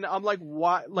 And I'm like,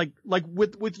 why? Like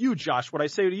with you, Josh, what I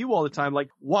say to you all the time, like,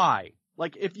 why?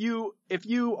 Like, if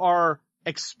you are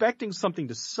expecting something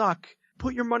to suck,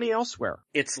 put your money elsewhere.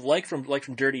 It's like from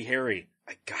Dirty Harry.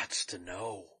 I gots to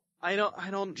know. I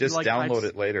don't just like, download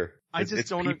it later.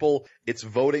 It's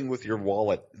voting with your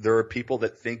wallet. There are people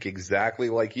that think exactly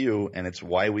like you, and it's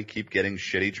why we keep getting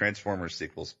shitty Transformers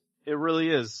sequels. It really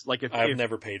is. Like I've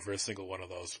never paid for a single one of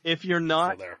those. If you're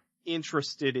not there.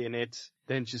 interested in it,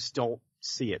 then just don't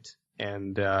see it.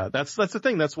 And that's the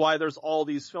thing. That's why there's all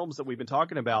these films that we've been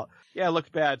talking about. Yeah, it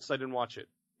looked bad, so I didn't watch it.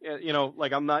 You know,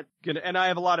 like I'm not gonna, and I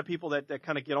have a lot of people that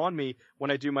kind of get on me when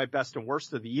I do my best and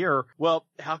worst of the year. Well,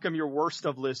 how come your worst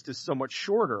of list is so much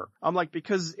shorter? I'm like,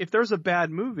 because if there's a bad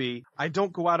movie, I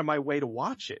don't go out of my way to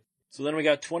watch it. So then we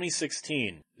got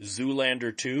 2016,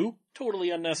 Zoolander 2, totally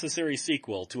unnecessary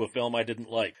sequel to a film I didn't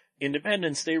like.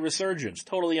 Independence Day Resurgence,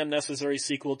 totally unnecessary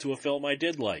sequel to a film I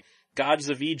did like. Gods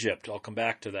of Egypt, I'll come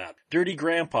back to that. Dirty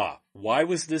Grandpa, why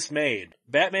was this made?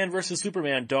 Batman vs.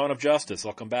 Superman, Dawn of Justice,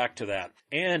 I'll come back to that.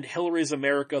 And Hillary's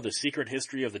America, The Secret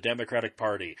History of the Democratic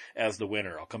Party as the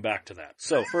winner, I'll come back to that.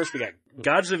 So first we got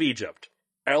Gods of Egypt.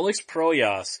 Alex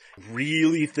Proyas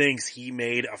really thinks he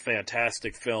made a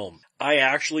fantastic film. I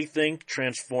actually think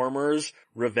Transformers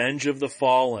Revenge of the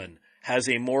Fallen has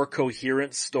a more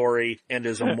coherent story and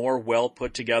is a more well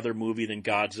put together movie than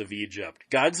Gods of Egypt.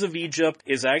 Gods of Egypt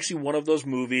is actually one of those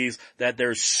movies that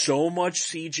there's so much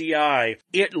CGI,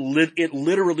 it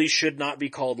literally should not be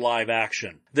called live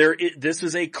action. This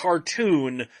is a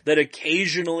cartoon that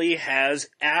occasionally has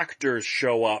actors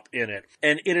show up in it,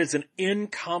 and it is an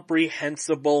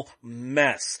incomprehensible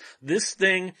mess. This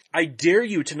thing, I dare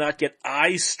you to not get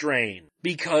eye strain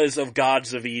because of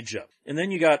Gods of Egypt. And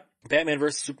then you got Batman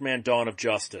vs. Superman Dawn of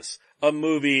Justice, a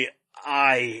movie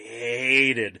I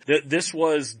hated. This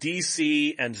was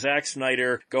DC and Zack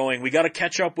Snyder going, we gotta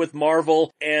catch up with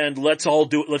Marvel and let's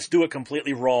do it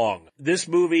completely wrong. This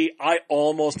movie, I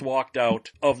almost walked out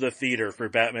of the theater for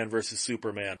Batman vs.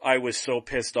 Superman. I was so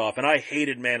pissed off, and I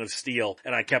hated Man of Steel,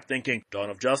 and I kept thinking, Dawn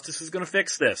of Justice is gonna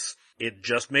fix this. It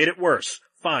just made it worse.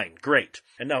 Fine, great.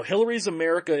 And now Hillary's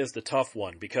America is the tough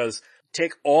one, because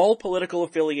take all political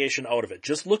affiliation out of it.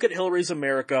 Just look at Hillary's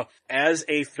America as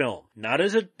a film. Not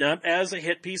as a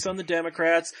hit piece on the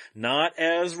Democrats, not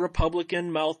as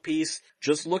Republican mouthpiece.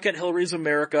 Just look at Hillary's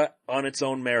America on its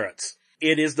own merits.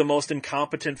 It is the most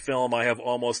incompetent film I have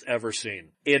almost ever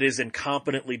seen. It is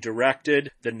incompetently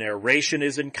directed. The narration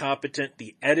is incompetent.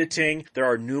 The editing, there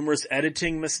are numerous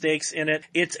editing mistakes in it.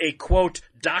 It's a, quote,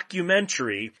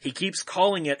 documentary. He keeps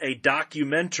calling it a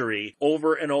documentary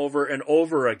over and over and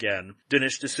over again.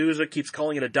 Dinesh D'Souza keeps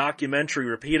calling it a documentary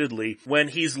repeatedly when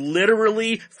he's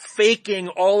literally faking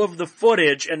all of the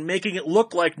footage and making it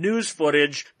look like news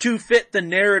footage to fit the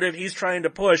narrative he's trying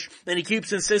to push. And he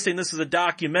keeps insisting this is a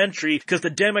documentary because the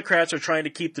Democrats are trying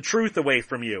to keep the truth away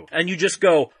from you. And you just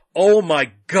go, oh my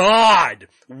God!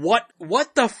 What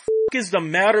the f*** is the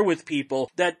matter with people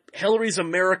that Hillary's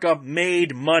America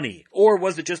made money? Or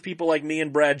was it just people like me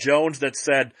and Brad Jones that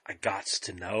said, I gots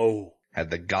to know? Had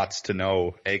the gots to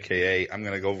know, aka I'm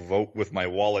gonna go vote with my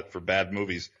wallet for bad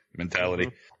movies mentality.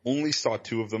 Mm-hmm. Only saw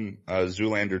two of them.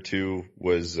 Zoolander 2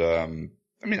 was, I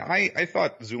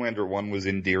thought Zoolander 1 was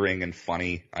endearing and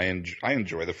funny. I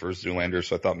enjoy the first Zoolander,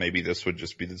 so I thought maybe this would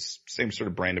just be the same sort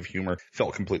of brand of humor.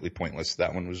 Felt completely pointless.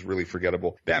 That one was really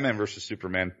forgettable. Batman vs.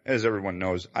 Superman, as everyone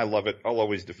knows, I love it. I'll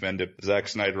always defend it. Zack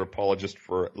Snyder apologist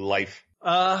for life.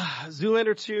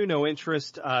 Zoolander 2, no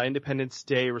interest. Independence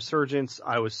Day Resurgence,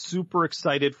 I was super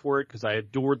excited for it because I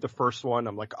adored the first one.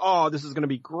 I'm like, oh, this is gonna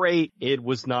be great. It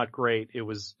was not great. It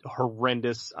was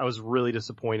horrendous. I was really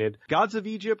disappointed. Gods of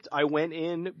Egypt, I went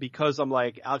in because I'm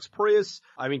like, Alex Proyas,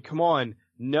 I mean, come on.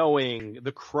 Knowing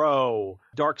The Crow,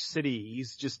 Dark City,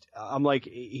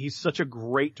 he's such a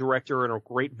great director and a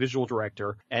great visual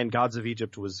director, and Gods of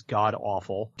Egypt was god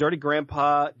awful. Dirty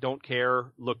Grandpa, don't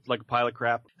care, looked like a pile of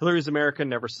crap. Hillary's America,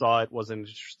 never saw it, wasn't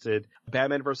interested.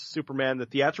 Batman vs. Superman, the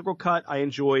theatrical cut, I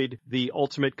enjoyed. The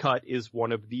ultimate cut is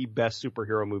one of the best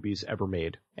superhero movies ever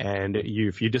made. And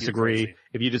if you disagree,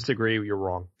 you're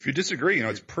wrong. If you disagree,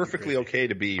 it's perfectly okay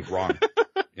to be wrong.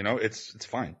 It's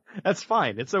fine. That's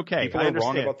fine. It's okay. People are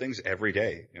wrong about things every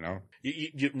day,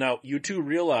 Now, you two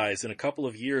realize in a couple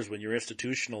of years when you're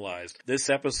institutionalized,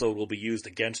 this episode will be used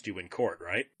against you in court,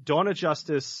 right? Dawn of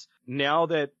Justice, now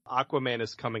that Aquaman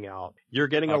is coming out, you're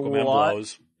getting Aquaman a lot.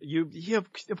 Blows.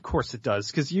 Of course it does,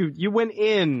 because you went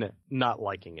in not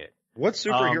liking it. What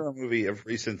superhero movie of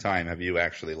recent time have you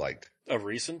actually liked? Of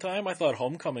recent time? I thought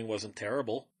Homecoming wasn't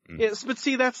terrible. Yes, but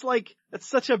see, that's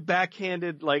such a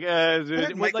backhanded,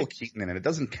 Michael Keaton in it. It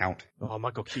doesn't count. Oh,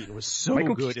 Michael Keaton was so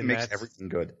Michael good Keaton in makes that. everything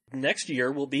good. Next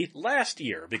year will be last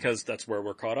year, because that's where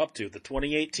we're caught up to. The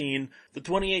 2018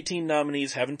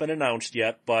 nominees haven't been announced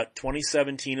yet, but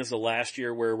 2017 is the last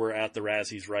year where we're at the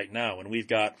Razzies right now. And we've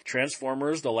got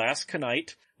Transformers: The Last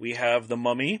Knight, We have The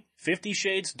Mummy, 50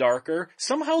 Shades Darker.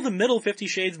 Somehow the middle 50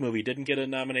 Shades movie didn't get a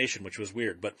nomination, which was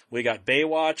weird. But we got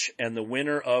Baywatch and the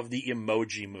winner of the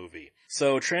Emoji Movie.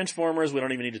 So Transformers, we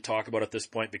don't even need to talk about at this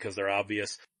point because they're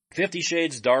obvious. 50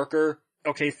 Shades Darker,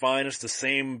 okay, fine, it's the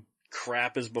same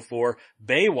crap as before.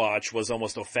 Baywatch was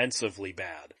almost offensively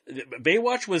bad.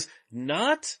 Baywatch was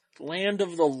not Land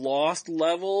of the Lost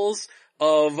levels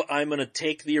of I'm gonna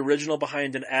take the original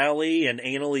behind an alley and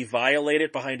anally violate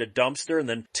it behind a dumpster and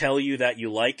then tell you that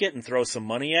you like it and throw some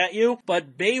money at you.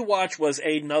 But Baywatch was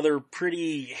another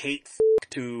pretty hate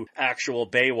to actual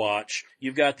Baywatch.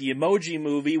 You've got the Emoji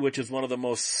Movie, which is one of the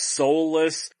most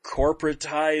soulless,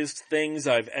 corporatized things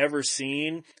I've ever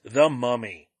seen. The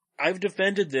Mummy. I've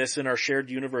defended this in our Shared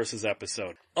Universes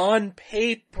episode. On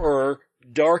paper,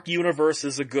 Dark Universe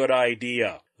is a good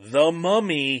idea. The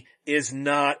Mummy is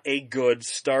not a good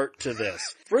start to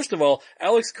this. First of all,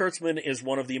 Alex Kurtzman is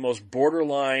one of the most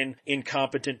borderline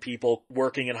incompetent people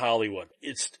working in Hollywood.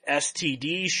 It's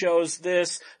STD shows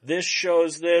this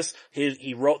shows this.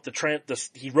 He wrote the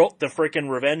freaking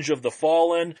Revenge of the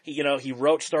Fallen. He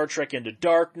wrote Star Trek Into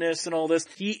Darkness and all this.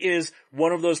 He is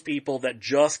one of those people that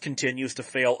just continues to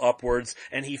fail upwards,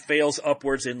 and he fails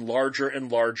upwards in larger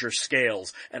and larger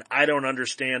scales. And I don't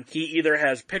understand. He either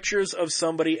has pictures of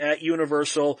somebody at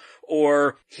Universal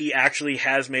or he actually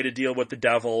has made a deal with the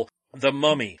devil. The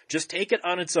Mummy. Just take it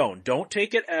on its own. Don't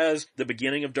take it as the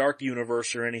beginning of Dark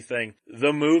Universe or anything.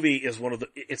 The movie is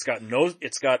it's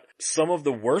got some of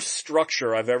the worst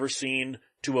structure I've ever seen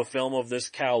to a film of this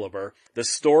caliber. The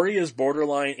story is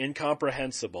borderline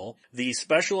incomprehensible. The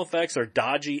special effects are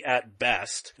dodgy at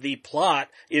best. The plot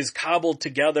is cobbled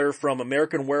together from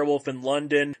American Werewolf in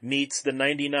London meets the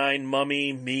 99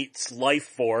 Mummy meets Life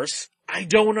Force. I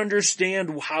don't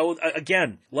understand how,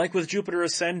 again, like with Jupiter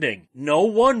Ascending, no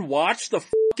one watched the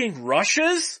fucking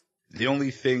rushes? The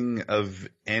only thing of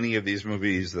any of these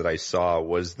movies that I saw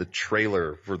was the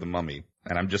trailer for The Mummy,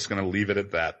 and I'm just gonna leave it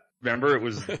at that. Remember, it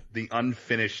was the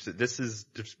unfinished, this is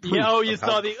just proof you of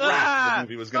saw how the, crap the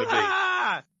movie was gonna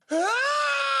be.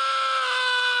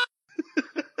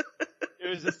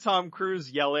 It was just Tom Cruise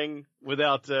yelling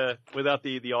without the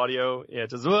audio. Yeah,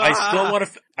 just.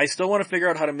 I still want to figure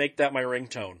out how to make that my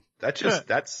ringtone.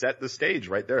 That set the stage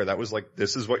right there. That was like,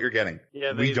 this is what you're getting.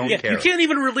 Yeah, we don't care. You can't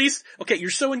even release, you're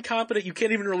so incompetent you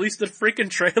can't even release the freaking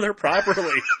trailer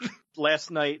properly. Last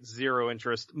night, zero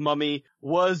interest. Mummy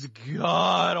was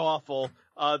god awful.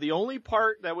 The only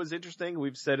part that was interesting,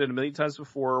 we've said it a million times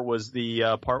before, was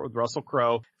the part with Russell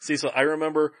Crowe. See, so I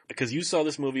remember, because you saw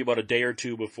this movie about a day or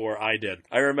two before I did.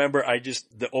 I remember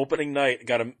the opening night,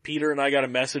 Peter and I got a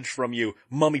message from you,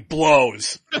 Mummy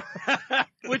blows!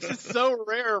 Which is so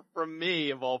rare from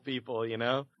me, of all people,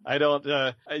 I don't,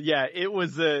 it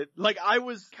was, I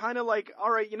was kind of like,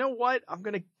 alright, you know what? I'm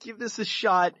gonna give this a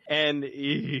shot, and,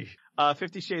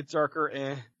 50 Shades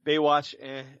Darker, Baywatch,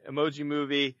 Emoji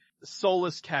Movie,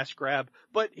 soulless cash grab.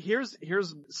 But because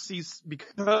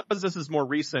this is more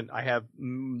recent, I have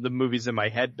the movies in my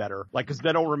head better. Cause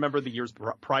I don't remember the years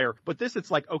prior. But this,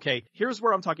 it's like, okay, here's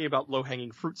where I'm talking about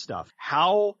low-hanging fruit stuff.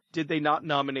 How did they not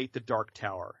nominate The Dark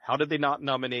Tower? How did they not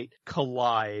nominate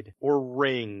Collide or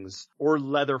Rings or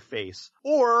Leatherface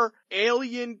or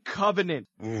Alien Covenant?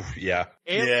 Ooh, yeah.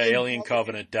 Alien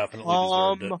Covenant definitely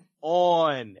deserved it.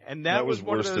 On. And that was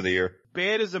worst of the year.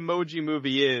 Bad as Emoji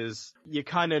Movie is, you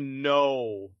kind of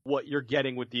know what you're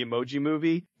getting with the Emoji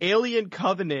Movie. Alien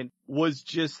Covenant was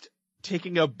just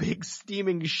taking a big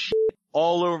steaming shit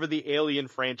all over the Alien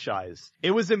franchise.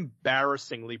 It was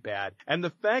embarrassingly bad. And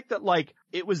the fact that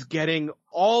it was getting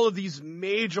all of these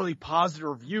majorly positive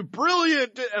reviews,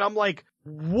 brilliant, and I'm like,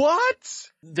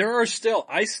 what?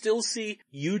 I still see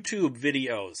YouTube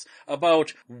videos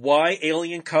about why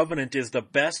Alien Covenant is the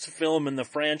best film in the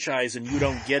franchise and you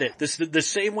don't get it. The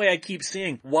same way I keep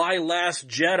seeing why Last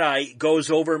Jedi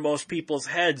goes over most people's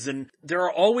heads, and there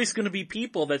are always going to be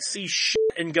people that see shit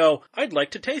and go, I'd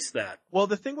like to taste that. Well,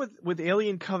 the thing with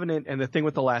Alien Covenant and the thing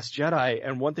with The Last Jedi,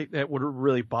 and one thing that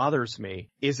really bothers me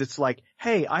is it's like,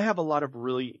 hey, I have a lot of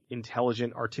really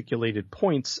intelligent, articulated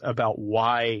points about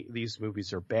why these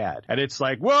movies are bad. And it's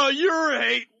like, well, you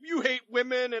hate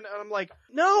women. And I'm like,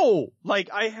 no,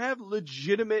 I have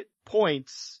legitimate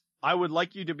points I would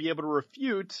like you to be able to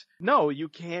refute. No, you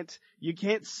can't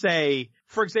say,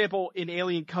 for example, in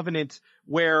Alien Covenant,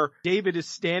 where David is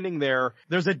standing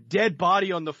there's a dead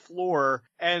body on the floor,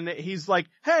 and he's like,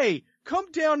 hey,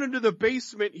 come down into the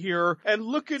basement here and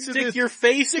look into this. Stick your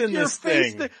face in this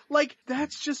thing.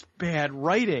 That's just bad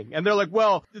writing. And they're like,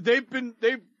 well, they've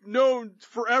known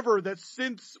forever that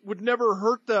synths would never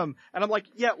hurt them. And I'm like,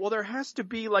 yeah, well, there has to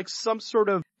be like some sort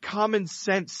of common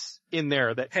sense in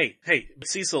there that... Hey,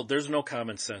 Cecil, there's no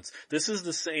common sense. This is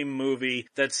the same movie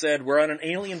that said we're on an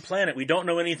alien planet we don't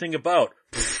know anything about.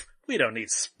 Pfft, we don't need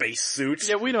space suits.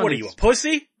 Yeah, we don't What need are you, a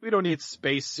pussy? We don't need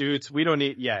space suits. We don't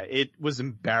need, it was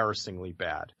embarrassingly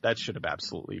bad. That should have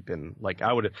absolutely been, like,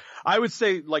 I would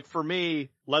say, like, for me,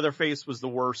 Leatherface was the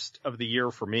worst of the year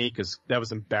for me, because that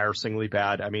was embarrassingly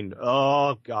bad. I mean,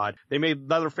 oh god. They made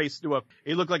Leatherface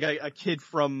he looked like a kid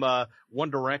from, One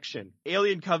Direction.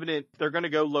 Alien Covenant, they're gonna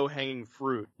go low-hanging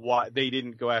fruit. Why, they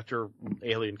didn't go after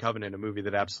Alien Covenant, a movie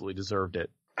that absolutely deserved it.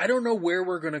 I don't know where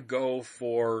we're going to go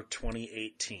for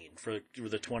 2018, for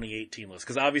the 2018 list.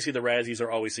 Because obviously the Razzies are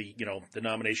always, the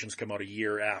nominations come out a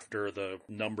year after the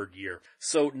numbered year.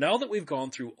 So now that we've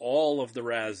gone through all of the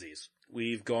Razzies,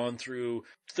 we've gone through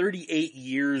 38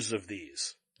 years of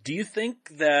these. Do you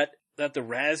think that the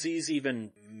Razzies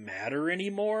even matter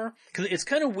anymore? Because it's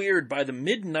kind of weird, by the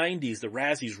mid-90s, the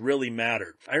Razzies really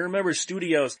mattered. I remember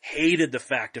studios hated the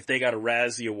fact if they got a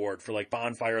Razzie award for like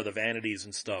Bonfire of the Vanities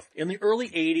and stuff. In the early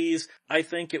 80s, I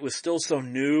think it was still so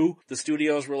new, the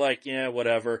studios were like, yeah,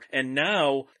 whatever. And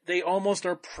now, they almost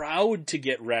are proud to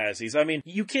get Razzies. I mean,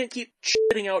 you can't keep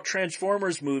shitting out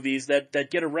Transformers movies that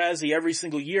get a Razzie every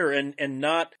single year and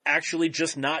not actually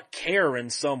just not care in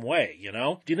some way, you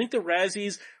know? Do you think the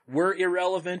Razzies were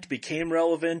irrelevant, became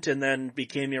relevant, and then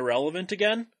became irrelevant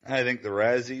again? I think the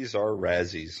Razzies are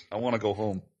Razzies. I want to go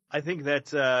home. I think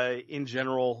that, in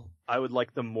general, I would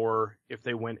like them more if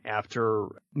they went after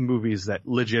movies that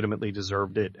legitimately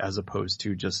deserved it, as opposed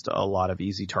to just a lot of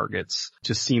easy targets.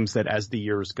 Just seems that as the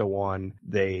years go on,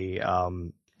 they,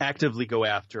 actively go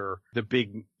after the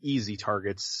big easy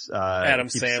targets. Adam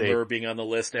Sandler being on the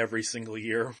list every single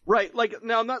year. Right. Like,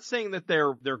 now I'm not saying that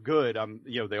they're good.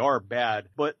 They are bad.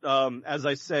 But, as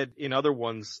I said in other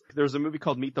ones, there's a movie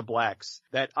called Meet the Blacks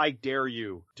that I dare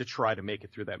you to try to make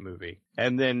it through that movie.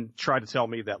 And then try to tell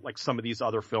me that like some of these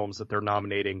other films that they're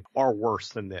nominating are worse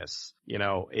than this.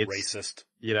 It's racist.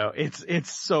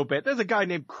 It's so bad. There's a guy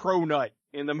named Cronut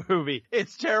in the movie.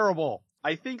 It's terrible.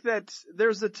 I think that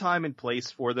there's a time and place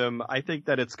for them. I think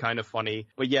that it's kind of funny.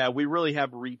 But yeah, we really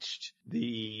have reached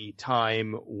the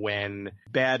time when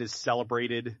bad is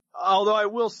celebrated. Although I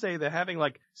will say that having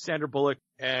like Sandra Bullock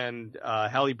and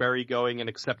Halle Berry going and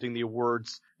accepting the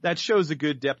awards, that shows a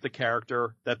good depth of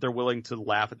character, that they're willing to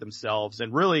laugh at themselves.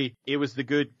 And really, it was the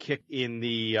good kick in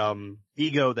the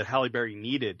ego that Halle Berry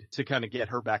needed to kind of get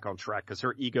her back on track, because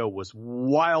her ego was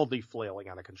wildly flailing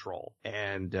out of control.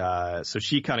 And so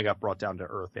she kind of got brought down to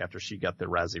earth after she got the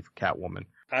Razzie for Catwoman.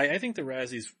 I think the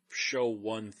Razzies show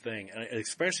one thing, and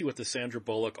especially with the Sandra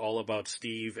Bullock All About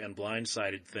Steve and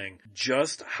Blindsided thing,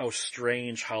 just how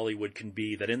strange Hollywood can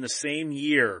be, that in the same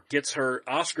year gets her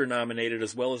Oscar nominated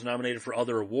as well as nominated for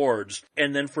other awards,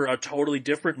 and then for a totally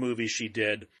different movie she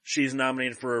did, she's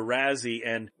nominated for a Razzie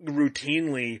and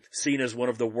routinely seen as one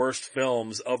of the worst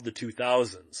films of the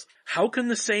 2000s. How can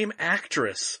the same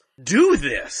actress do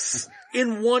this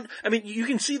in one? I mean, you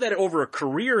can see that over a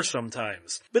career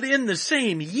sometimes, but in the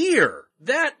same year,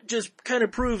 that just kind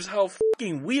of proves how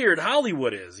fucking weird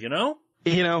Hollywood is, you know?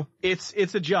 It's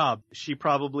a job. She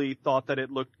probably thought that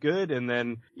it looked good, and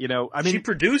then, she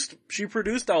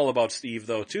produced All About Steve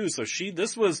though too, so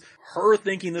this was her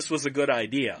thinking this was a good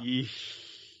idea.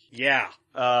 Yeah.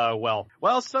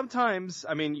 Well, sometimes,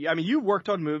 I mean, you worked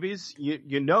on movies,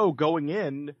 going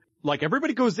in, like,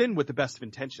 everybody goes in with the best of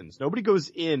intentions. Nobody goes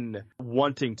in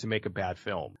wanting to make a bad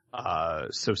film.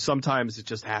 So sometimes it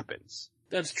just happens.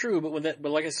 That's true, but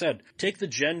like I said, take the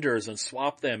genders and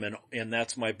swap them, and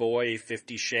That's My Boy,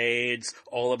 50 Shades,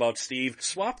 All About Steve.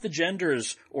 Swap the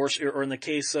genders, or in the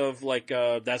case of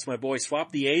That's My Boy,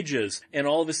 swap the ages, and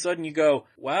all of a sudden you go,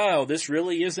 wow, this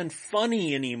really isn't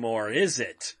funny anymore, is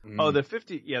it? Oh, the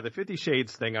 50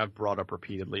 Shades thing I've brought up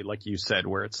repeatedly, like you said,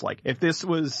 where it's like, if this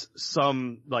was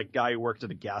some guy who worked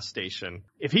at a gas station,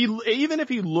 even if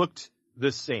he looked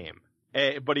the same,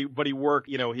 but he worked,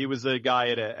 he was a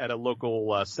guy at a local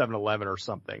 7-Eleven or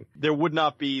something, there would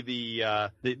not be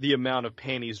the amount of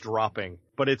panties dropping.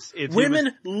 But it's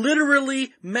women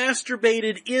literally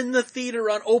masturbated in the theater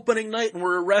on opening night and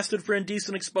were arrested for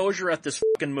indecent exposure at this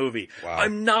fucking movie. Wow.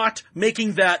 I'm not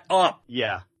making that up.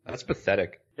 Yeah. That's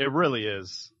pathetic. It really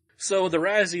is. So the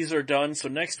Razzies are done, so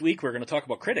next week we're going to talk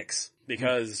about critics.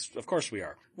 because of course we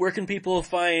are. Where can people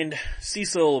find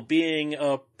Cecil being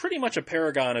pretty much a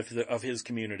paragon of his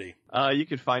community? You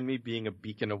can find me being a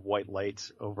beacon of white light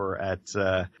over at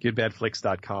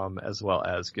goodbadflix.com, as well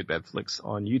as goodbadflix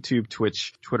on YouTube,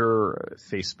 Twitch, Twitter,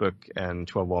 Facebook, and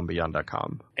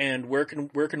 1201beyond.com. And where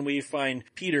can we find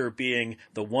Peter being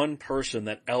the one person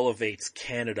that elevates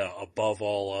Canada above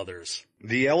all others?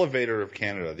 The elevator of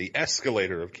Canada, the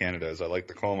escalator of Canada, as I like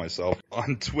to call myself,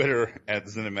 on Twitter at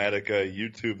Cinematica,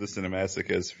 YouTube, The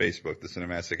Cinemassacus, Facebook, The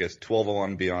Cinemassacus,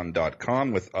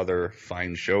 1201beyond.com with other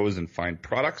fine shows and fine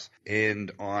products,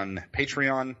 and on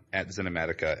Patreon at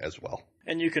Cinematica as well.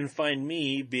 And you can find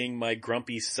me being my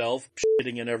grumpy self,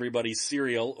 shitting in everybody's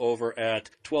cereal over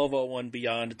at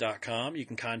 1201beyond.com. You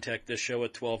can contact this show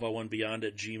at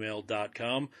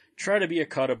 1201beyond@gmail.com. Try to be a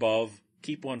cut above.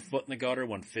 Keep one foot in the gutter,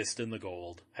 one fist in the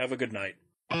gold. Have a good night.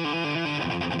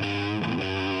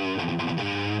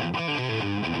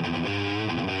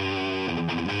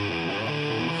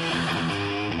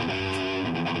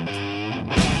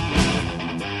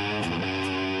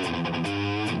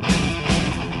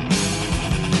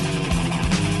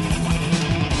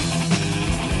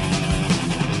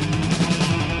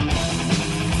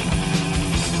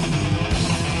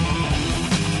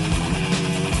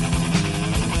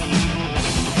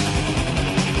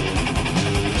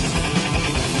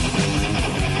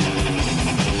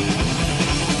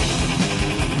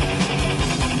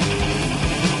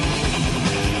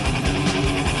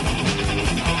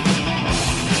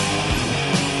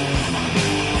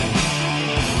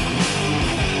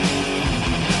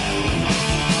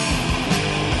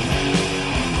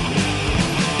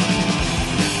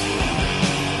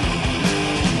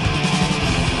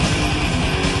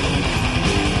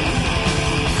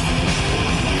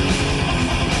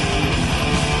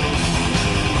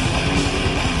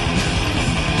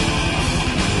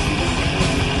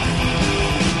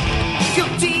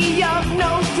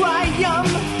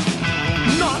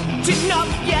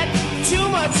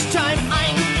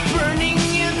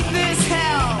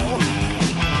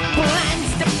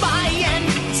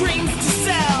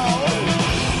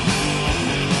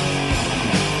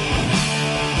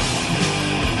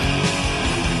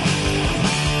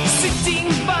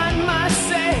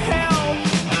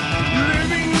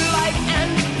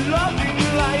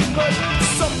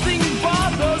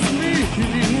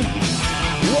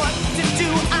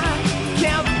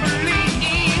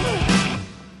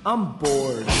 I'm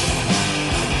bored.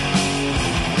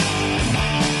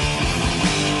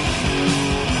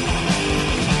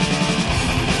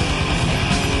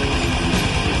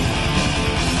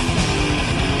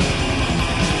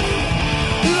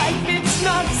 Life, it's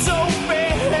not so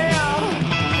fair.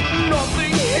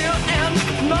 Nothing here and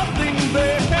nothing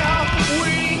there.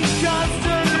 Waiting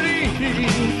constantly.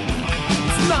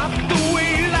 It's not the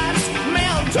way life's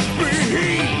meant to be.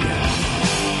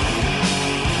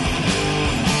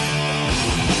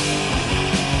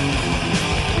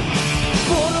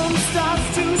 Boredom starts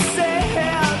to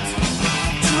set.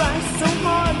 Try so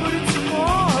hard, but it's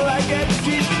all I get.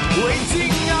 Keep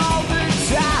waiting all the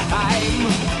time.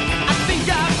 I think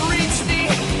I've reached the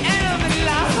end of the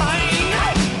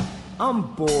line. I'm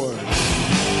bored.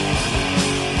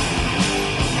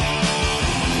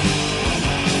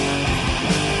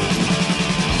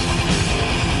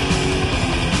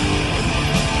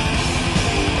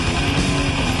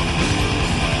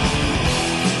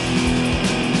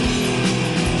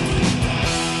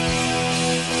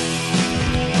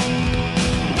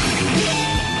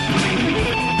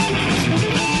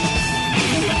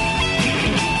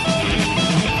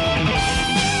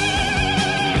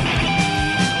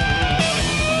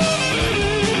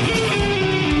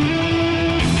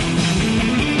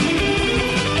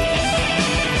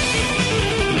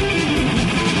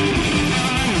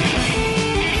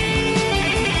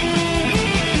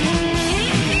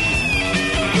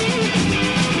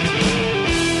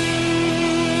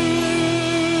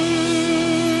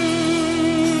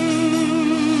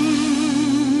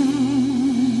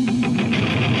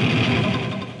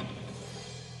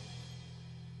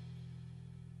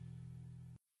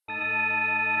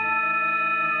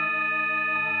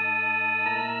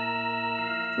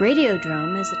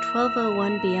 Radiodrome is a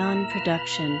 1201 Beyond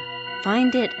production.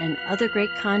 Find it and other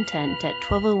great content at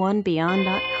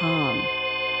 1201beyond.com.